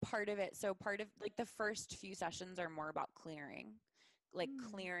Part of it. So part of like the first few sessions are more about clearing, like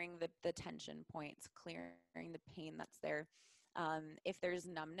hmm. clearing the tension points, clearing the pain that's there. If there's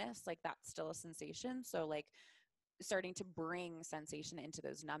numbness, like that's still a sensation. So like starting to bring sensation into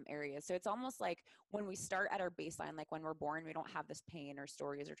those numb areas. So it's almost like when we start at our baseline, like when we're born, we don't have this pain or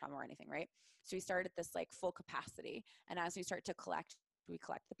stories or trauma or anything, right? So we start at this like full capacity. And as we start to collect, we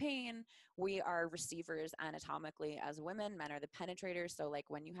collect the pain. We are receivers anatomically as women. Men are the penetrators. So, like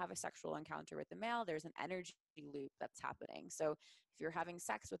when you have a sexual encounter with a male, there's an energy loop that's happening. So, if you're having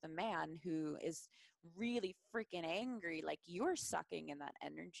sex with a man who is really freaking angry, like you're sucking in that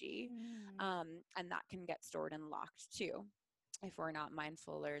energy, Hmm. and that can get stored and locked too if we're not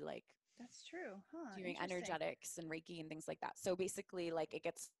mindful or like That's true. Huh, doing interesting. energetics and reiki and things like that. So basically like it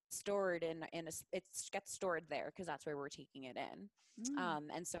gets stored it gets stored there because that's where we're taking it in. Mm.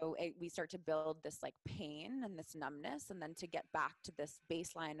 And so we start to build this like pain and this numbness, and then to get back to this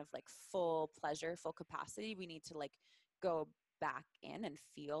baseline of like full pleasure, full capacity, we need to like go back in and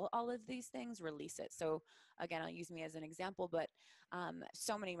feel all of these things, release it. So again, I'll use me as an example, but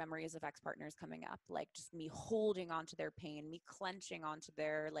so many memories of ex-partners coming up, like just me holding onto their pain, me clenching onto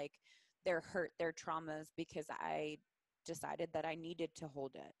their hurt, their traumas, because I decided that I needed to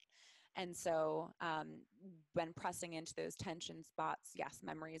hold it. And so, when pressing into those tension spots, yes,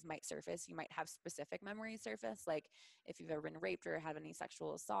 memories might surface. You might have specific memories surface. Like if you've ever been raped or had any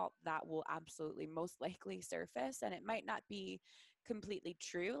sexual assault, that will absolutely most likely surface. And it might not be completely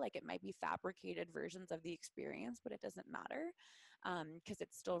true. Like it might be fabricated versions of the experience, but it doesn't matter, because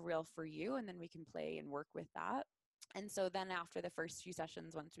it's still real for you. And then we can play and work with that. And so then after the first few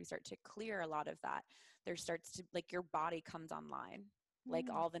sessions, once we start to clear a lot of that, there starts to like your body comes online, like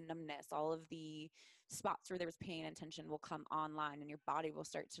Mm. all the numbness, all of the spots where there was pain and tension will come online, and your body will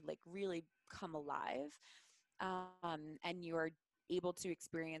start to like really come alive. And you are able to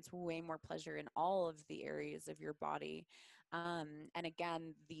experience way more pleasure in all of the areas of your body. And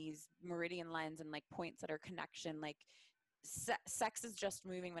again, these meridian lines and like points that are connection, like sex is just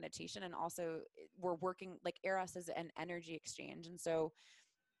moving meditation, and also we're working like eros is an energy exchange, and so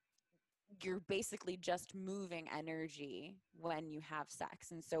you're basically just moving energy when you have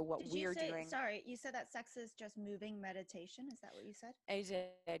sex. And so what Did you we're say, doing, sorry, you said that sex is just moving meditation? Is that what you said? I did,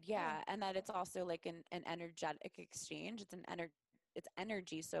 Oh, yeah, and that it's also like an energetic exchange. It's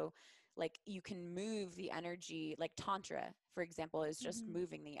energy. So like you can move the energy, like tantra, for example, is just hmm.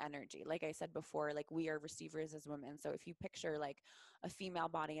 moving the energy. Like I said before, like we are receivers as women. So if you picture like a female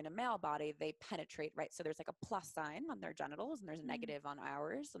body and a male body, they penetrate, right? So there's like a plus sign on their genitals and there's a Mm. negative on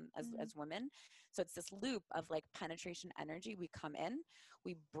ours, and Hmm. as women. So it's this loop of like penetration energy. We come in,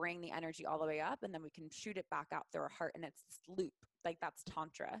 we bring the energy all the way up, and then we can shoot it back out through our heart, and it's this loop. Like that's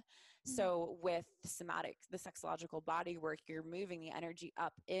tantra. Mm. So with somatic, the sexological body work, you're moving the energy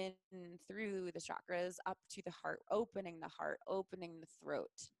up in through the chakras up to the heart, opening the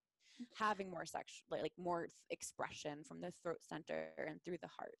throat, having more sexual, like more expression from the throat center and through the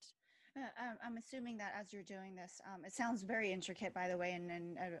heart. I'm assuming that as you're doing this, it sounds very intricate, by the way.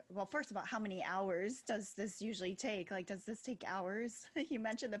 And well, first of all, how many hours does this usually take? Like, does this take hours? You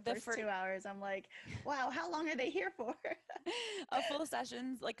mentioned the The first first 2 hours. I'm like, wow, how long are they here for? a full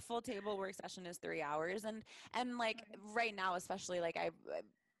sessions, like full table work session is 3 hours, and like Okay. right now, especially like I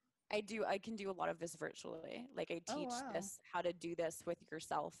can do a lot of this virtually. Like I Oh, teach wow. this, how to do this with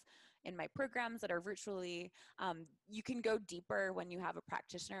yourself in my programs that are virtually. You can go deeper when you have a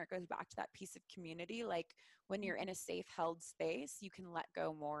practitioner. It goes back to that piece of community. Like when you're in a safe held space, you can let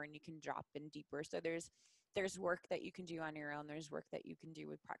go more and you can drop in deeper. So there's work that you can do on your own, there's work that you can do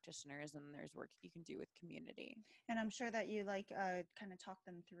with practitioners, and there's work you can do with community. And I'm sure that you like kind of talk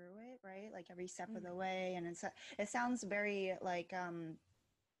them through it, right? Like every step of the Mm-hmm. way. And it sounds very like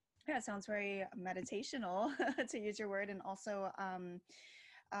yeah, it sounds very meditational to use your word, and also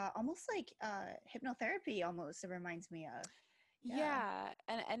almost like hypnotherapy. Almost it reminds me of. Yeah. Yeah,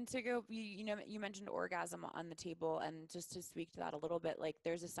 and to go, you know, you mentioned orgasm on the table, and just to speak to that a little bit, like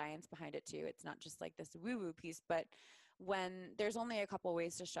there's a science behind it too. It's not just like this woo-woo piece, but when there's only a couple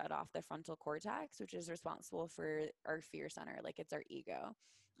ways to shut off the frontal cortex, which is responsible for our fear center, like it's our ego.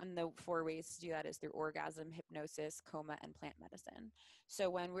 And the four ways to do that is through orgasm, hypnosis, coma, and plant medicine. So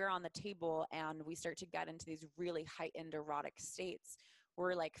when we're on the table and we start to get into these really heightened erotic states,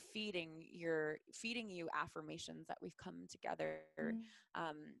 we're like feeding you affirmations that we've come together,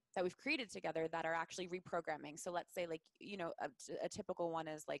 Mm-hmm. that we've created together, that are actually reprogramming. So let's say, like, you know, a typical one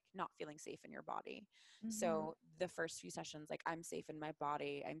is like not feeling safe in your body. Mm-hmm. So the first few sessions, like, I'm safe in my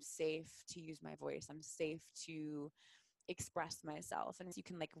body, I'm safe to use my voice, I'm safe to express myself. And you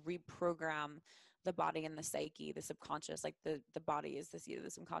can like reprogram the body and the psyche, the subconscious. Like the body is the seat of the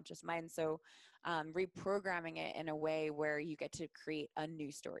subconscious mind. So reprogramming it in a way where you get to create a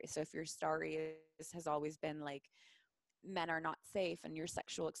new story. So if your story has always been like men are not safe and your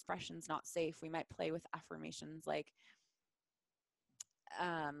sexual expression's not safe, we might play with affirmations like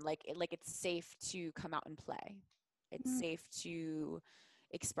it's safe to come out and play, it's safe to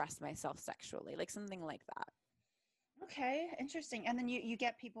express myself sexually, like something like that. Okay, interesting. And then you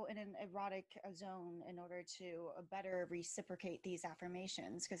get people in an erotic zone in order to better reciprocate these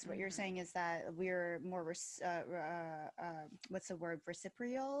affirmations. Because what you're Mm-hmm. saying is that we're more, what's the word,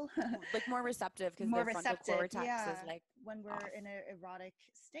 reciprocal? Like more receptive because More their frontal receptive. cortex Yeah. is like When we're off. in an erotic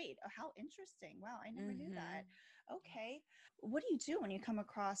state. Oh, how interesting. Wow, I never knew Mm-hmm. that. Okay. What do you do when you come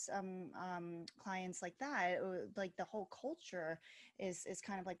across clients like that? Like the whole culture is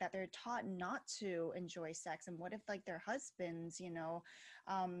kind of like that. They're taught not to enjoy sex. And what if like their husbands,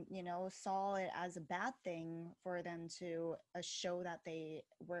 saw it as a bad thing for them to show that they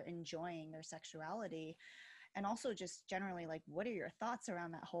were enjoying their sexuality? And also just generally, like, what are your thoughts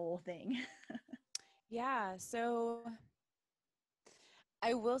around that whole thing? Yeah, so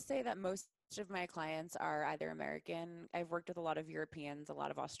I will say that most of my clients are either American. I've worked with a lot of Europeans, a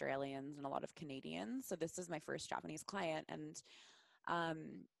lot of Australians, and a lot of Canadians. So this is my first Japanese client. And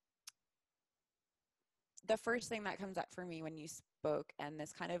um, the first thing that comes up for me when you spoke, and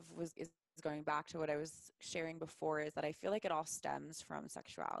this kind of is going back to what I was sharing before, is that I feel like it all stems from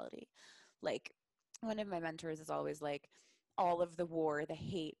sexuality. Like one of my mentors is always like, all of the war, the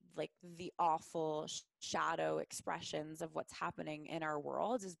hate, like the awful shadow expressions of what's happening in our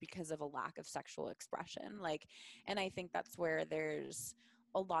world is because of a lack of sexual expression. Like, and I think that's where there's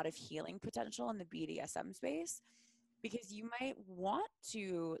a lot of healing potential in the BDSM space, because you might want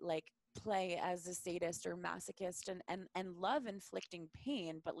to like play as a sadist or masochist and love inflicting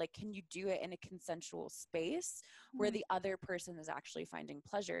pain, but like, can you do it in a consensual space where the other person is actually finding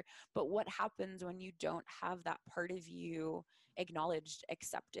pleasure? But what happens when you don't have that part of you acknowledged,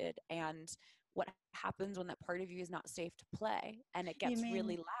 accepted, and what happens when that part of you is not safe to play and it You gets really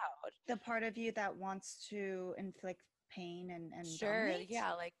mean loud? the part of you that wants to inflict pain and Sure. dominate?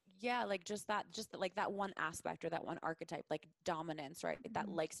 Yeah, like just like that one aspect or that one archetype, like dominance, right? That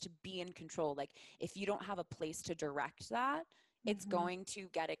Mm-hmm. likes to be in control. Like if you don't have a place to direct that, it's Mm-hmm. going to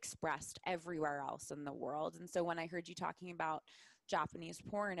get expressed everywhere else in the world. And so when I heard you talking about Japanese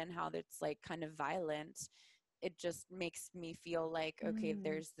porn and how it's like kind of violent, it just makes me feel like, okay,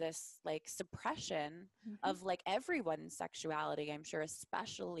 there's this like suppression Mm-hmm. of like everyone's sexuality, I'm sure,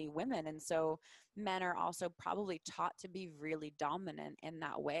 especially women. And so men are also probably taught to be really dominant in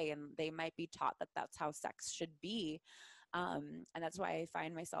that way, and they might be taught that that's how sex should be. And that's why I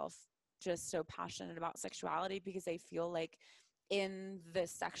find myself just so passionate about sexuality, because I feel like in the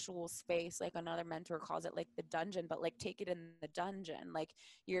sexual space, like another mentor calls it like the dungeon, but like take it in the dungeon, like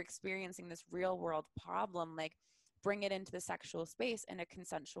you're experiencing this real world problem, like bring it into the sexual space in a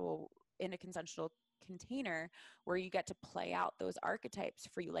consensual container where you get to play out those archetypes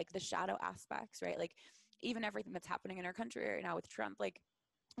for you, like the shadow aspects, right? Like even everything that's happening in our country right now with Trump, like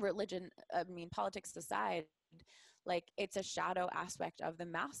religion, I mean, politics aside, like it's a shadow aspect of the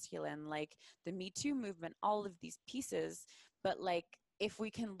masculine, like the Me Too movement, all of these pieces. But like, if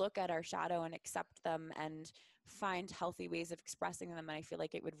we can look at our shadow and accept them and find healthy ways of expressing them, and I feel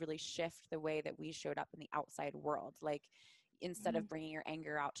like it would really shift the way that we showed up in the outside world. Like, instead of bringing your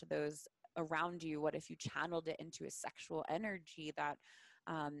anger out to those around you, what if you channeled it into a sexual energy that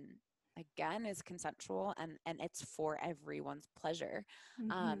again is consensual and it's for everyone's pleasure.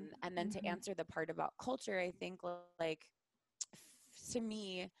 And then to answer the part about culture, I think like to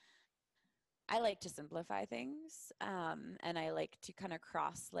me, I like to simplify things, and I like to kind of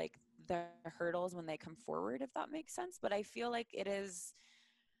cross like the hurdles when they come forward, if that makes sense. But I feel like it is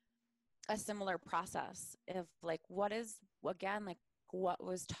a similar process of like what is, again, like what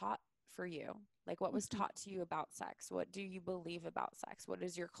was taught for you, like what was taught to you about sex, what do you believe about sex, what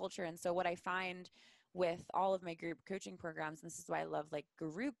is your culture. And so what I find with all of my group coaching programs, and this is why I love like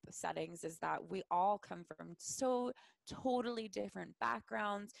group settings, is that we all come from so totally different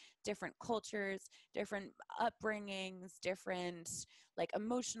backgrounds, different cultures, different upbringings, different like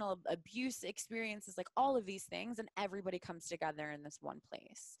emotional abuse experiences, like all of these things, and everybody comes together in this one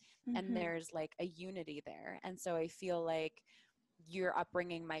place. And there's like a unity there. And so I feel like your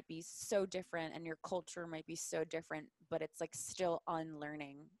upbringing might be so different and your culture might be so different, but it's like still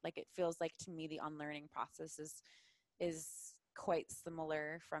unlearning. Like it feels like to me the unlearning process is quite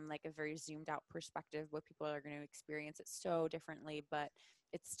similar from like a very zoomed out perspective, what people are going to experience it so differently, but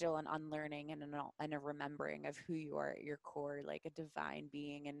it's still an unlearning and a remembering of who you are at your core, like a divine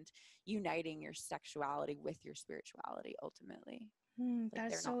being, and uniting your sexuality with your spirituality ultimately. Like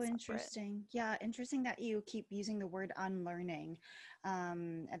That is they're not so separate. interesting. Yeah, interesting that you keep using the word unlearning.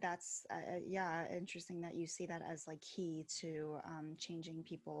 That's yeah, interesting that you see that as like key to changing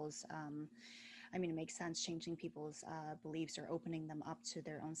people's I mean, it makes sense changing people's beliefs or opening them up to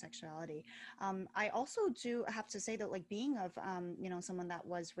their own sexuality. I also do have to say that, like, being of, someone that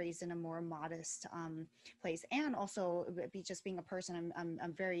was raised in a more modest place, and also just being a person,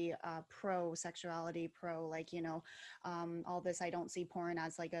 I'm very pro sexuality, pro, like, all this. I don't see porn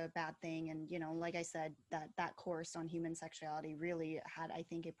as like a bad thing. And, like I said, that course on human sexuality really had, I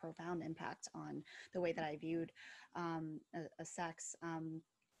think, a profound impact on the way that I viewed a sex.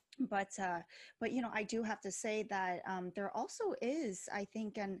 But I do have to say that there also is, I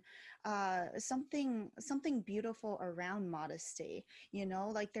think, an something beautiful around modesty.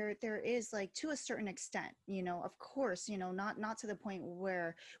 Like there is, like, to a certain extent. Of course, not to the point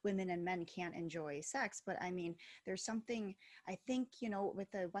where women and men can't enjoy sex, but I mean, there's something, I think,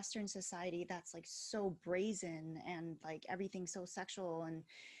 with the Western society that's like so brazen and like everything so sexual. And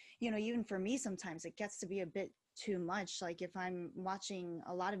even for me, sometimes it gets to be a bit too much. Like if I'm watching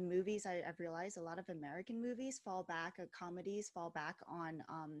a lot of movies, I've realized a lot of American movies comedies fall back on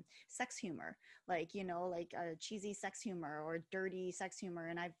sex humor, like, like cheesy sex humor or dirty sex humor.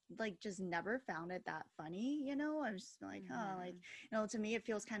 And I've like just never found it that funny. I'm just like, oh, like, to me, it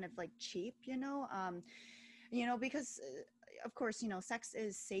feels kind of like cheap, because of course, sex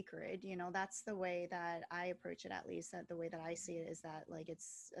is sacred. That's the way that I approach it, at least. That the way that I see it is that, like,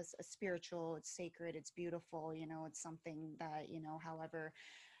 it's a spiritual, it's sacred, it's beautiful. It's something that, however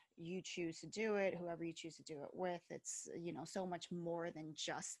you choose to do it, whoever you choose to do it with, it's, so much more than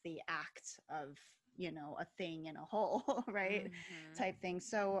just the act of, a thing in a hole, right? Type thing.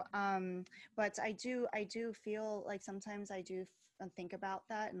 So but I do feel like sometimes I do think about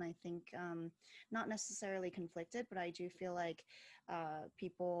that, and I think not necessarily conflicted, but I do feel like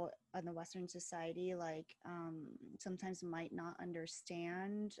people in the Western society, like, sometimes might not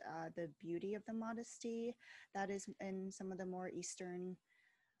understand the beauty of the modesty that is in some of the more Eastern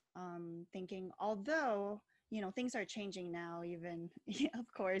thinking. Although, things are changing now, even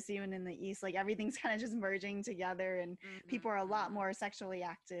of course, even in the East, like everything's kind of just merging together, and people are a lot more sexually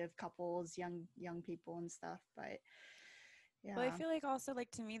active, couples, young people and stuff. But yeah. Well, I feel like also,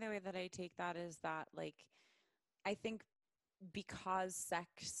 like, to me, the way that I take that is that, like, I think because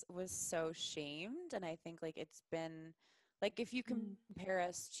sex was so shamed, and I think like it's been like, if you compare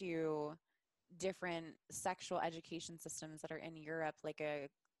us to different sexual education systems that are in Europe, like a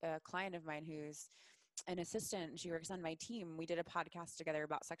client of mine who's an assistant, she works on my team, we did a podcast together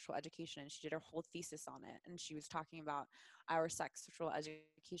about sexual education, and she did her whole thesis on it, and she was talking about our sexual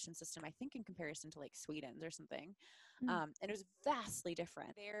education system, I think in comparison to like Sweden's or something. And it was vastly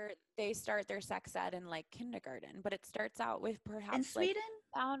different. They start their sex ed in like kindergarten, but it starts out with In perhaps like Sweden?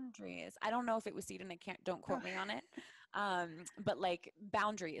 boundaries. I don't know if it was Sweden, don't quote me on it. But like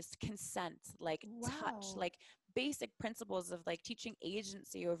boundaries, consent, like touch, Wow. like basic principles of like teaching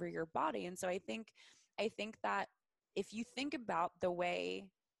agency over your body. And so I think that if you think about the way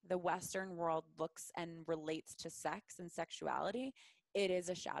the Western world looks and relates to sex and sexuality, it is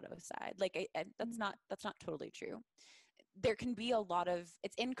a shadow side. Like that's not totally true. there can be a lot of,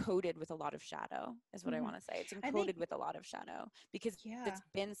 it's encoded with a lot of shadow is what I Mhm. want to say. It's I think, encoded with a lot of shadow because yeah, it's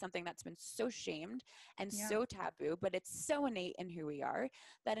been something that's been so shamed and yeah. so taboo, but it's so innate in who we are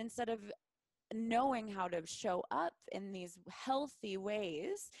that instead of knowing how to show up in these healthy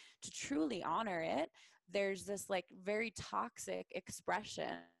ways to truly honor it, there's this like very toxic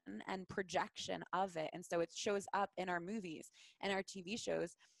expression and projection of it. And so it shows up in our movies and our TV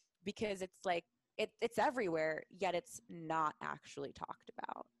shows because it's like it's everywhere, yet it's not actually talked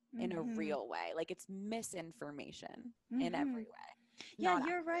about in a Mhm. real way. Like it's misinformation in Mhm. every way, Yeah, not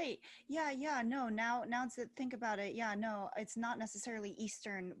you're actually. right. Yeah, yeah. No, now to think about it, yeah, no, it's not necessarily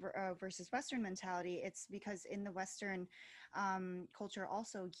Eastern versus Western mentality. It's because in the Western culture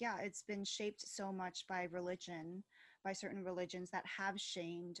also, yeah, it's been shaped so much by religion, by certain religions that have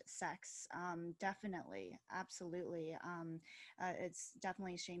shamed sex. Definitely, absolutely. It's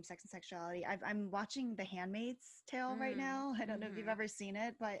definitely shamed sex and sexuality. I'm watching The Handmaid's Tale right now. I don't know if you've Mm-hmm. ever seen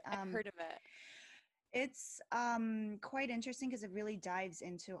it, but I've heard of it. it's quite interesting because it really dives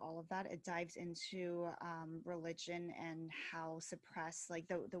into all of that. It dives into religion and how suppressed like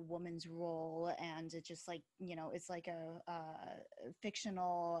the woman's role, and it just like it's like a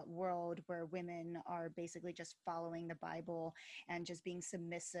fictional world where women are basically just following the Bible and just being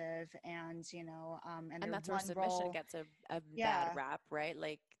submissive, and and And their that's where one submission role, gets a bad yeah, rap, right?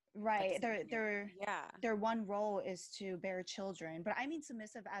 Like right. that's yeah. Their one role is to bear children, but I mean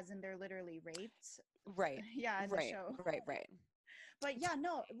submissive as in they're literally raped. Right. Yeah, in the Right. show. Right. Right. But yeah,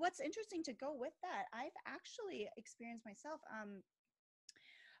 no, what's interesting to go with that, I've actually experienced myself.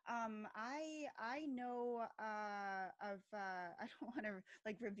 I know of I don't want to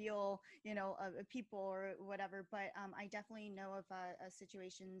like reveal people or whatever, but I definitely know of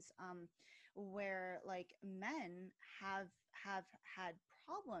situations where like men have had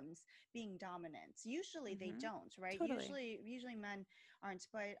problems being dominant. Usually they Mm-hmm. don't, right? Totally. Usually men aren't.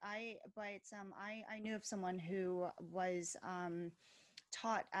 But I knew of someone who was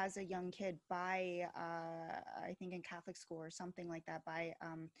taught as a young kid by I think in Catholic school or something like that by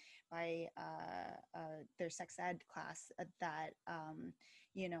their sex ed class that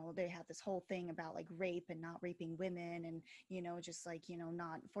they had this whole thing about like rape and not raping women, and just like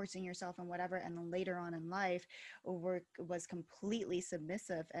not forcing yourself and whatever, and then later on in life work was completely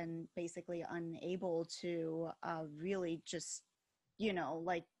submissive and basically unable to really just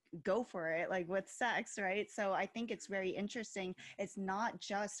like go for it like with sex, right? So I think it's very interesting. It's not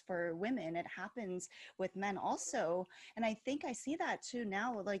just for women, it happens with men also. And I think I see that too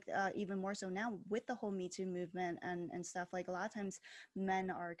now, like even more so now with the whole Me Too movement and stuff. Like a lot of times men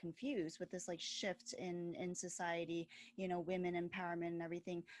are confused with this like shift in society, women empowerment and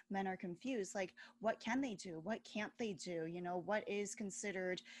everything. Men are confused, like what can they do, what can't they do, what is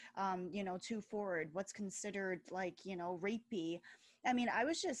considered too forward, what's considered like rapey. I mean, I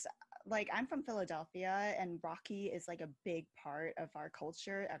was just like, I'm from Philadelphia, and Rocky is like a big part of our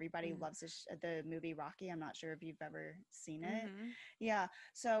culture. Everybody loves the movie Rocky. I'm not sure if you've ever seen it. Mm-hmm. Yeah.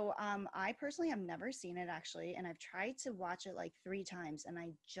 So I personally have never seen it actually, and I've tried to watch it like 3 times, and I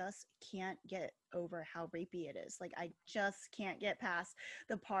just can't get over how rapey it is. Like, I just can't get past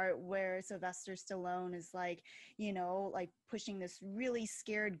the part where Sylvester Stallone is like, like pushing this really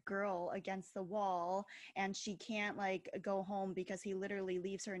scared girl against the wall, and she can't like go home because he literally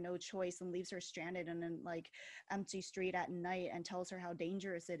leaves her no choice and leaves her stranded in an like empty street at night and tells her how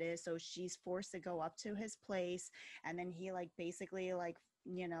dangerous it is. So she's forced to go up to his place, and then he like basically like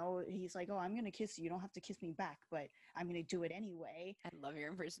he's like, oh, I'm gonna kiss you, you don't have to kiss me back, but I'm gonna do it anyway. I love your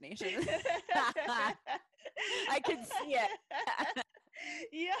impersonation. I could see it.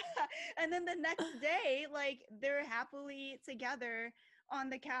 Yeah. And then the next day, like, they're happily together on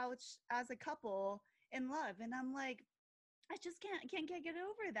the couch as a couple in love, and I'm like, I just can't get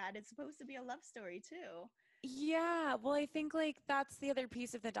over that. It's supposed to be a love story too. Yeah, well, I think like that's the other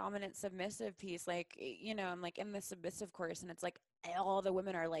piece of the dominant submissive piece. Like, I'm like in the submissive course, and it's like all the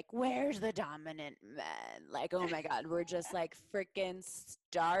women are like, "Where's the dominant men?" Like, oh my God, we're just like freaking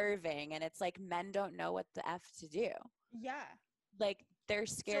starving. And it's like men don't know what the F to do. Yeah. Like they're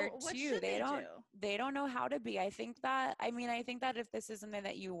scared So what too. should they do? They don't know how to be. I think that if this is something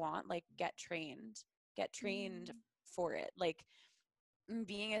that you want, like get trained Mm. for it. Like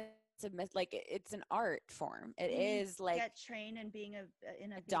being a submit, like it's an art form. It You mean is like get trained in being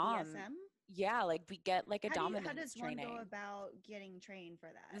in a a dom. BDSM? Yeah, like we get like a How dominance does one go training. about getting trained for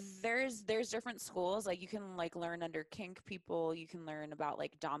that? There's different schools. Like you can like learn under kink people, you can learn about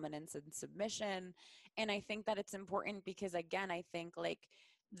like dominance and submission. And I think that it's important because again, I think like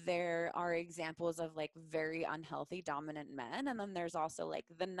there are examples of like very unhealthy dominant men, and then there's also like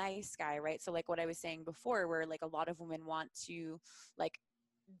the nice guy, right? So like what I was saying before, where like a lot of women want to like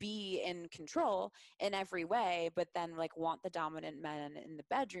be in control in every way, but then like want the dominant men in the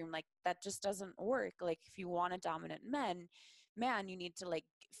bedroom. Like that just doesn't work. Like if you want a dominant man, you need to like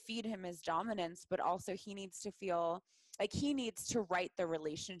feed him his dominance, but also he needs to feel like he needs to write the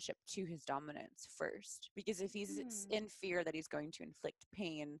relationship to his dominance first, because if he's Hmm. in fear that he's going to inflict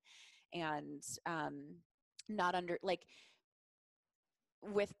pain and not under like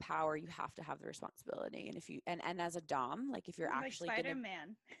with power, you have to have the responsibility. And if you and as a dom, like if you're Like actually gonna,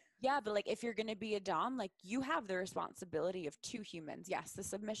 Spider-Man. yeah, but like if you're gonna be a dom, like you have the responsibility of two humans. Yes, the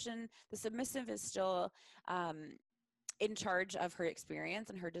submissive is still um in charge of her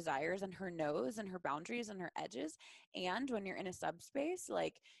experience and her desires and her nose and her boundaries and her edges. And when you're in a subspace,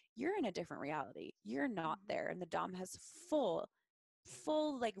 like you're in a different reality. You're not Mhm. there. And the dom has full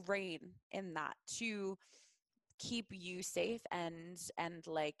like reign in that to keep you safe and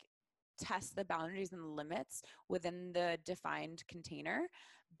like test the boundaries and the limits within the defined container.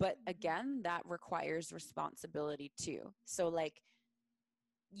 But Mhm. again, that requires responsibility too. So like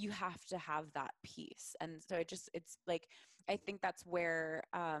you have to have that piece. And so it's like I think that's where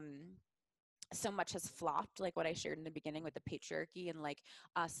so much has flopped, like what I shared in the beginning with the patriarchy and like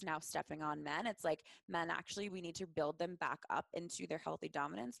us now stepping on men. It's like men, actually we need to build them back up into their healthy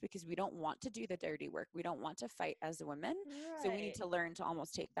dominance, because we don't want to do the dirty work, we don't want to fight as women. So we need Right. to learn to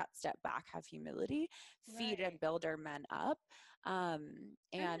almost take that step back, have humility, feed and Right. build our men up. um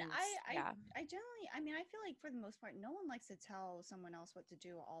I mean, and yeah. I generally, I mean, I feel like for the most part, no one likes to tell someone else what to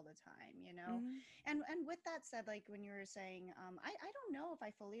do all the time, you know? Hmm. And with that said, like when you were saying, I don't know if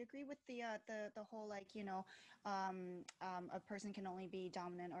I fully agree with the whole, like, a person can only be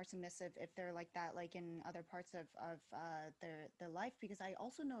dominant or submissive if they're like that, like in other parts of their life, because I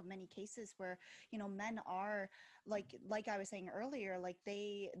also know of many cases where, men are like I was saying earlier, like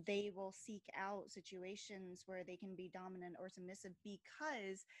they will seek out situations where they can be dominant or submissive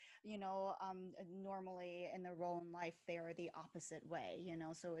because normally in their role in life they are the opposite way,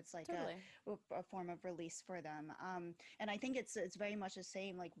 so it's like Totally. a form of release for them. And I think it's very much the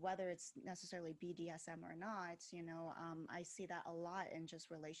same, like whether it's necessarily BDSM or not. I see that a lot in just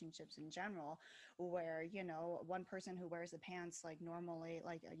relationships in general, where one person who wears the pants like normally,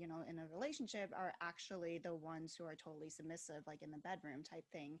 like in a relationship, are actually the ones who are totally submissive, like in the bedroom type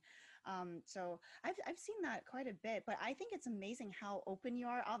thing. So I've seen that quite a bit, but I think it's amazing how open you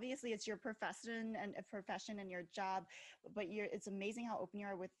are. Obviously it's your profession and your job, but it's amazing how open you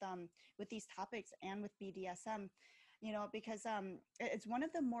are with these topics and with BDSM, because it's one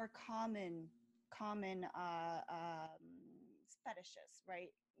of the more common fetishes, right?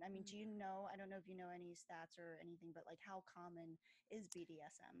 I mean, do you Mhm. know, I don't know if you know any stats or anything, but like how common is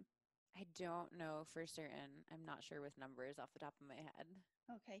BDSM? I don't know for certain. I'm not sure with numbers off the top of my head.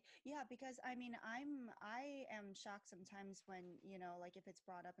 Okay. Yeah, because I mean, I am shocked sometimes when, like if it's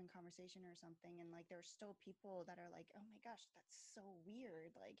brought up in conversation or something, and like there's still people that are like, "Oh my gosh, that's so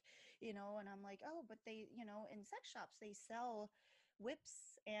weird." Like, and I'm like, "Oh, but they, in sex shops they sell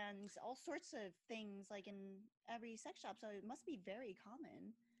whips and all sorts of things like in every sex shop, so it must be very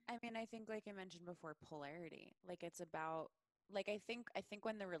common." I mean, I think like I mentioned before, polarity. Like it's about like I think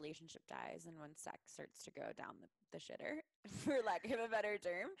when the relationship dies and when sex starts to go down the shitter, for lack of a better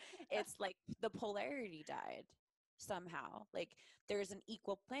term, it's like the polarity died somehow. Like there's an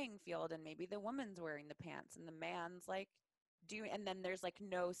equal playing field, and maybe the woman's wearing the pants and the man's like doing, and then there's like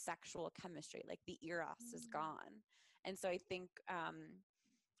no sexual chemistry. Like the eros is Mm. gone. And so I think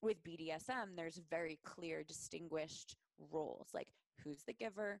with BDSM, there's very clear, distinguished roles, like who's the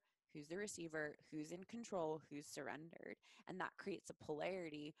giver, who's the receiver, who's in control, who's surrendered. And that creates a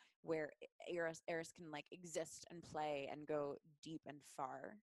polarity where Eris can like exist and play and go deep and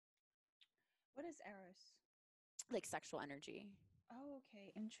far, What is Eros? like sexual energy. Oh,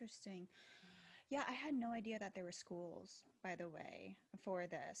 okay, interesting. Yeah, I had no idea that there were schools, by the way, for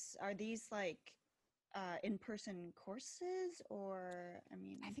this. Are these like in-person courses, or, I I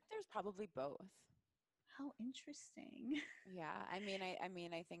mean, think there's probably both. how interesting. Yeah, I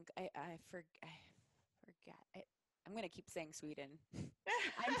think I forget. I'm gonna keep saying Sweden.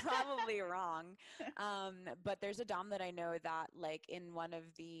 I'm probably wrong, but there's a dom that I know that, like,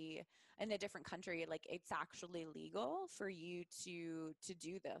 in a different country, like, it's actually legal for you to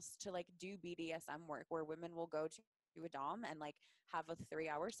do this, to like do BDSM work, where women will go to a dom and like have a 3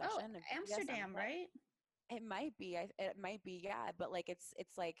 hour Oh, session of BDSM Amsterdam, play. right? It might be, it might be, yeah, but like it's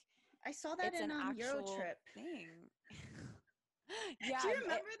like I saw that it's in an actual Eurotrip. thing. Yeah, Do you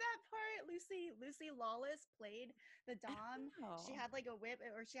remember that part? Lucy Lawless played the Dom. She oh, had like a whip,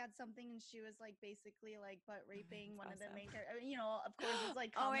 or she had something, and she was like basically like butt raping one of that's the main awesome. characters. You know, of course, it's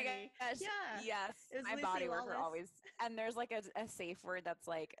like Oh my comedy. gosh. Yeah, Yes. it was My Lucy body worker Lawless. always, and there's like a safe word that's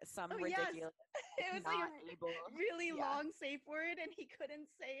like some Oh yes, ridiculous, like it was like not a able. really Yeah, long safe word, and he couldn't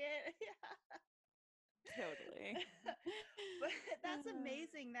say it. Yeah. totally. But that's Uh,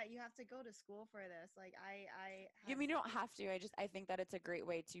 amazing that you have to go to school for this. Like I You had mean you such don't a have to. I think that it's a great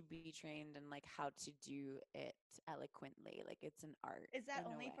way to be trained in like how to do it eloquently. Like it's an art Is that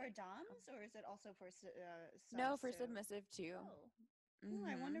in a only for way. DOMs, or is it also for No, subs for too? submissive too. Oh,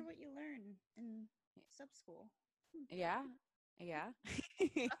 I wonder Mhm. what you learn in sub school. Hmm. Yeah. Yeah. How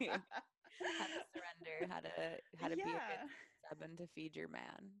to surrender, how to be a good Yeah. sub and to feed your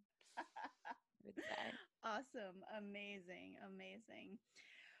man, I would say. Awesome. Amazing. Amazing.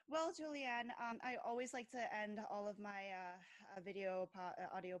 Well, Julianne, I always like to end all of my audio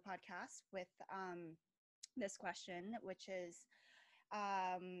podcasts with this question, which is,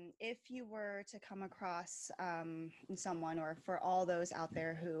 if you were to come across someone, or for all those out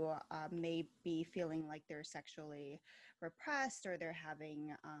there who may be feeling like they're sexually repressed, or they're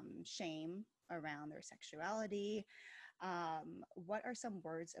having shame around their sexuality, what are some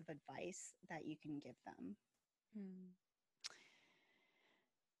words of advice that you can give them? Mm.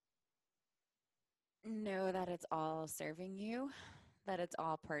 Know that it's all serving you, that it's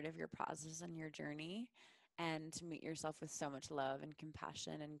all part of your process and your journey, and to meet yourself with so much love and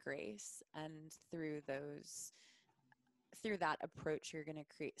compassion and grace. And through that approach, you're going to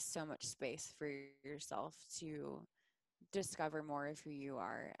create so much space for yourself to discover more of who you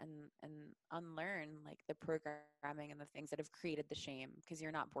are, and unlearn like the programming and the things that have created the shame, because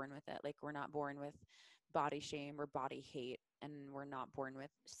you're not born with it. Like we're not born with body shame or body hate, and we're not born with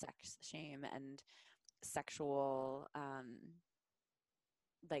sex shame and sexual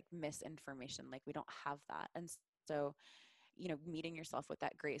like misinformation. Like we don't have that. And so, meeting yourself with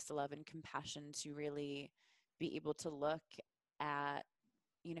that grace, love, and compassion to really be able to look at,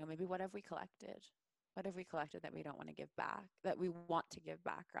 maybe what have we collected that we don't want to give back, that we want to give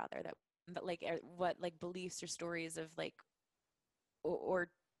back rather, that like what like beliefs or stories of like, or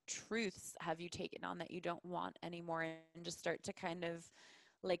truths have you taken on that you don't want anymore, and just start to kind of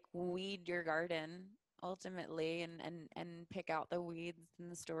like weed your garden ultimately, and pick out the weeds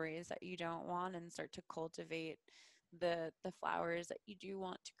and the stories that you don't want, and start to cultivate the flowers that you do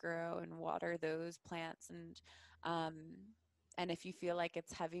want to grow, and water those plants. Um and if you feel like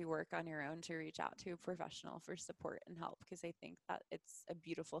it's heavy work on your own, to reach out to a professional for support and help, because I think that it's a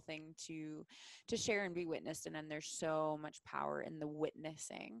beautiful thing to share and be witnessed in. And there's so much power in the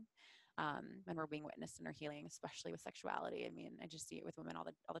witnessing, when we're being witnessed in our healing, especially with sexuality. I mean, I just see it with women all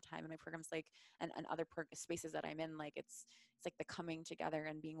the time in my programs, like, and other spaces that I'm in. Like it's like the coming together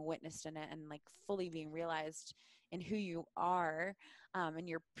and being witnessed in it, and like fully being realized in who you are, and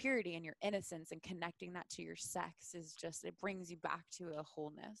your purity and your innocence, and connecting that to your sex is just, it brings you back to a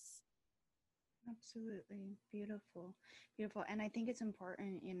wholeness. Absolutely. Beautiful. Beautiful. And I think it's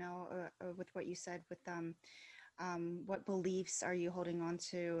important, with what you said with what beliefs are you holding on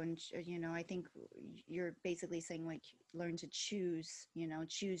to, and I think you're basically saying, like, learn to choose,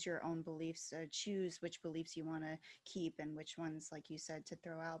 choose your own beliefs, choose which beliefs you want to keep and which ones, like you said, to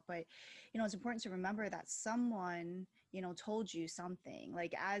throw out. But it's important to remember that someone told you something,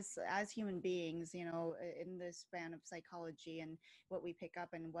 like, as human beings, in the span of psychology and what we pick up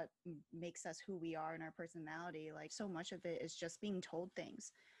and what makes us who we are in our personality. Like, so much of it is just being told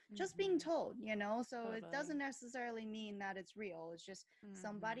things, just being Mm-hmm. told, so it Totally. doesn't necessarily mean that it's real. It's just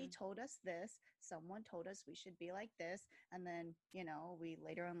somebody Mm-hmm. told us this, someone told us we should be like this, and then we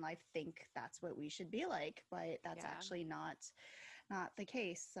later in life think that's what we should be like, but that's Yeah. actually not the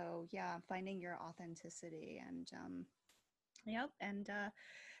case. So yeah, finding your authenticity, and yep, and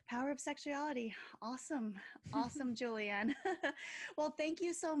power of sexuality. Awesome. Awesome, Julianne. Well, thank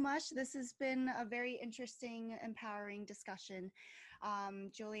you so much. This has been a very interesting, empowering discussion.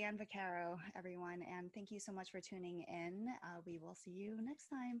 Julianne Vaccaro, everyone, and thank you so much for tuning in. We will see you next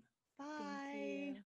time. Thank Bye. you.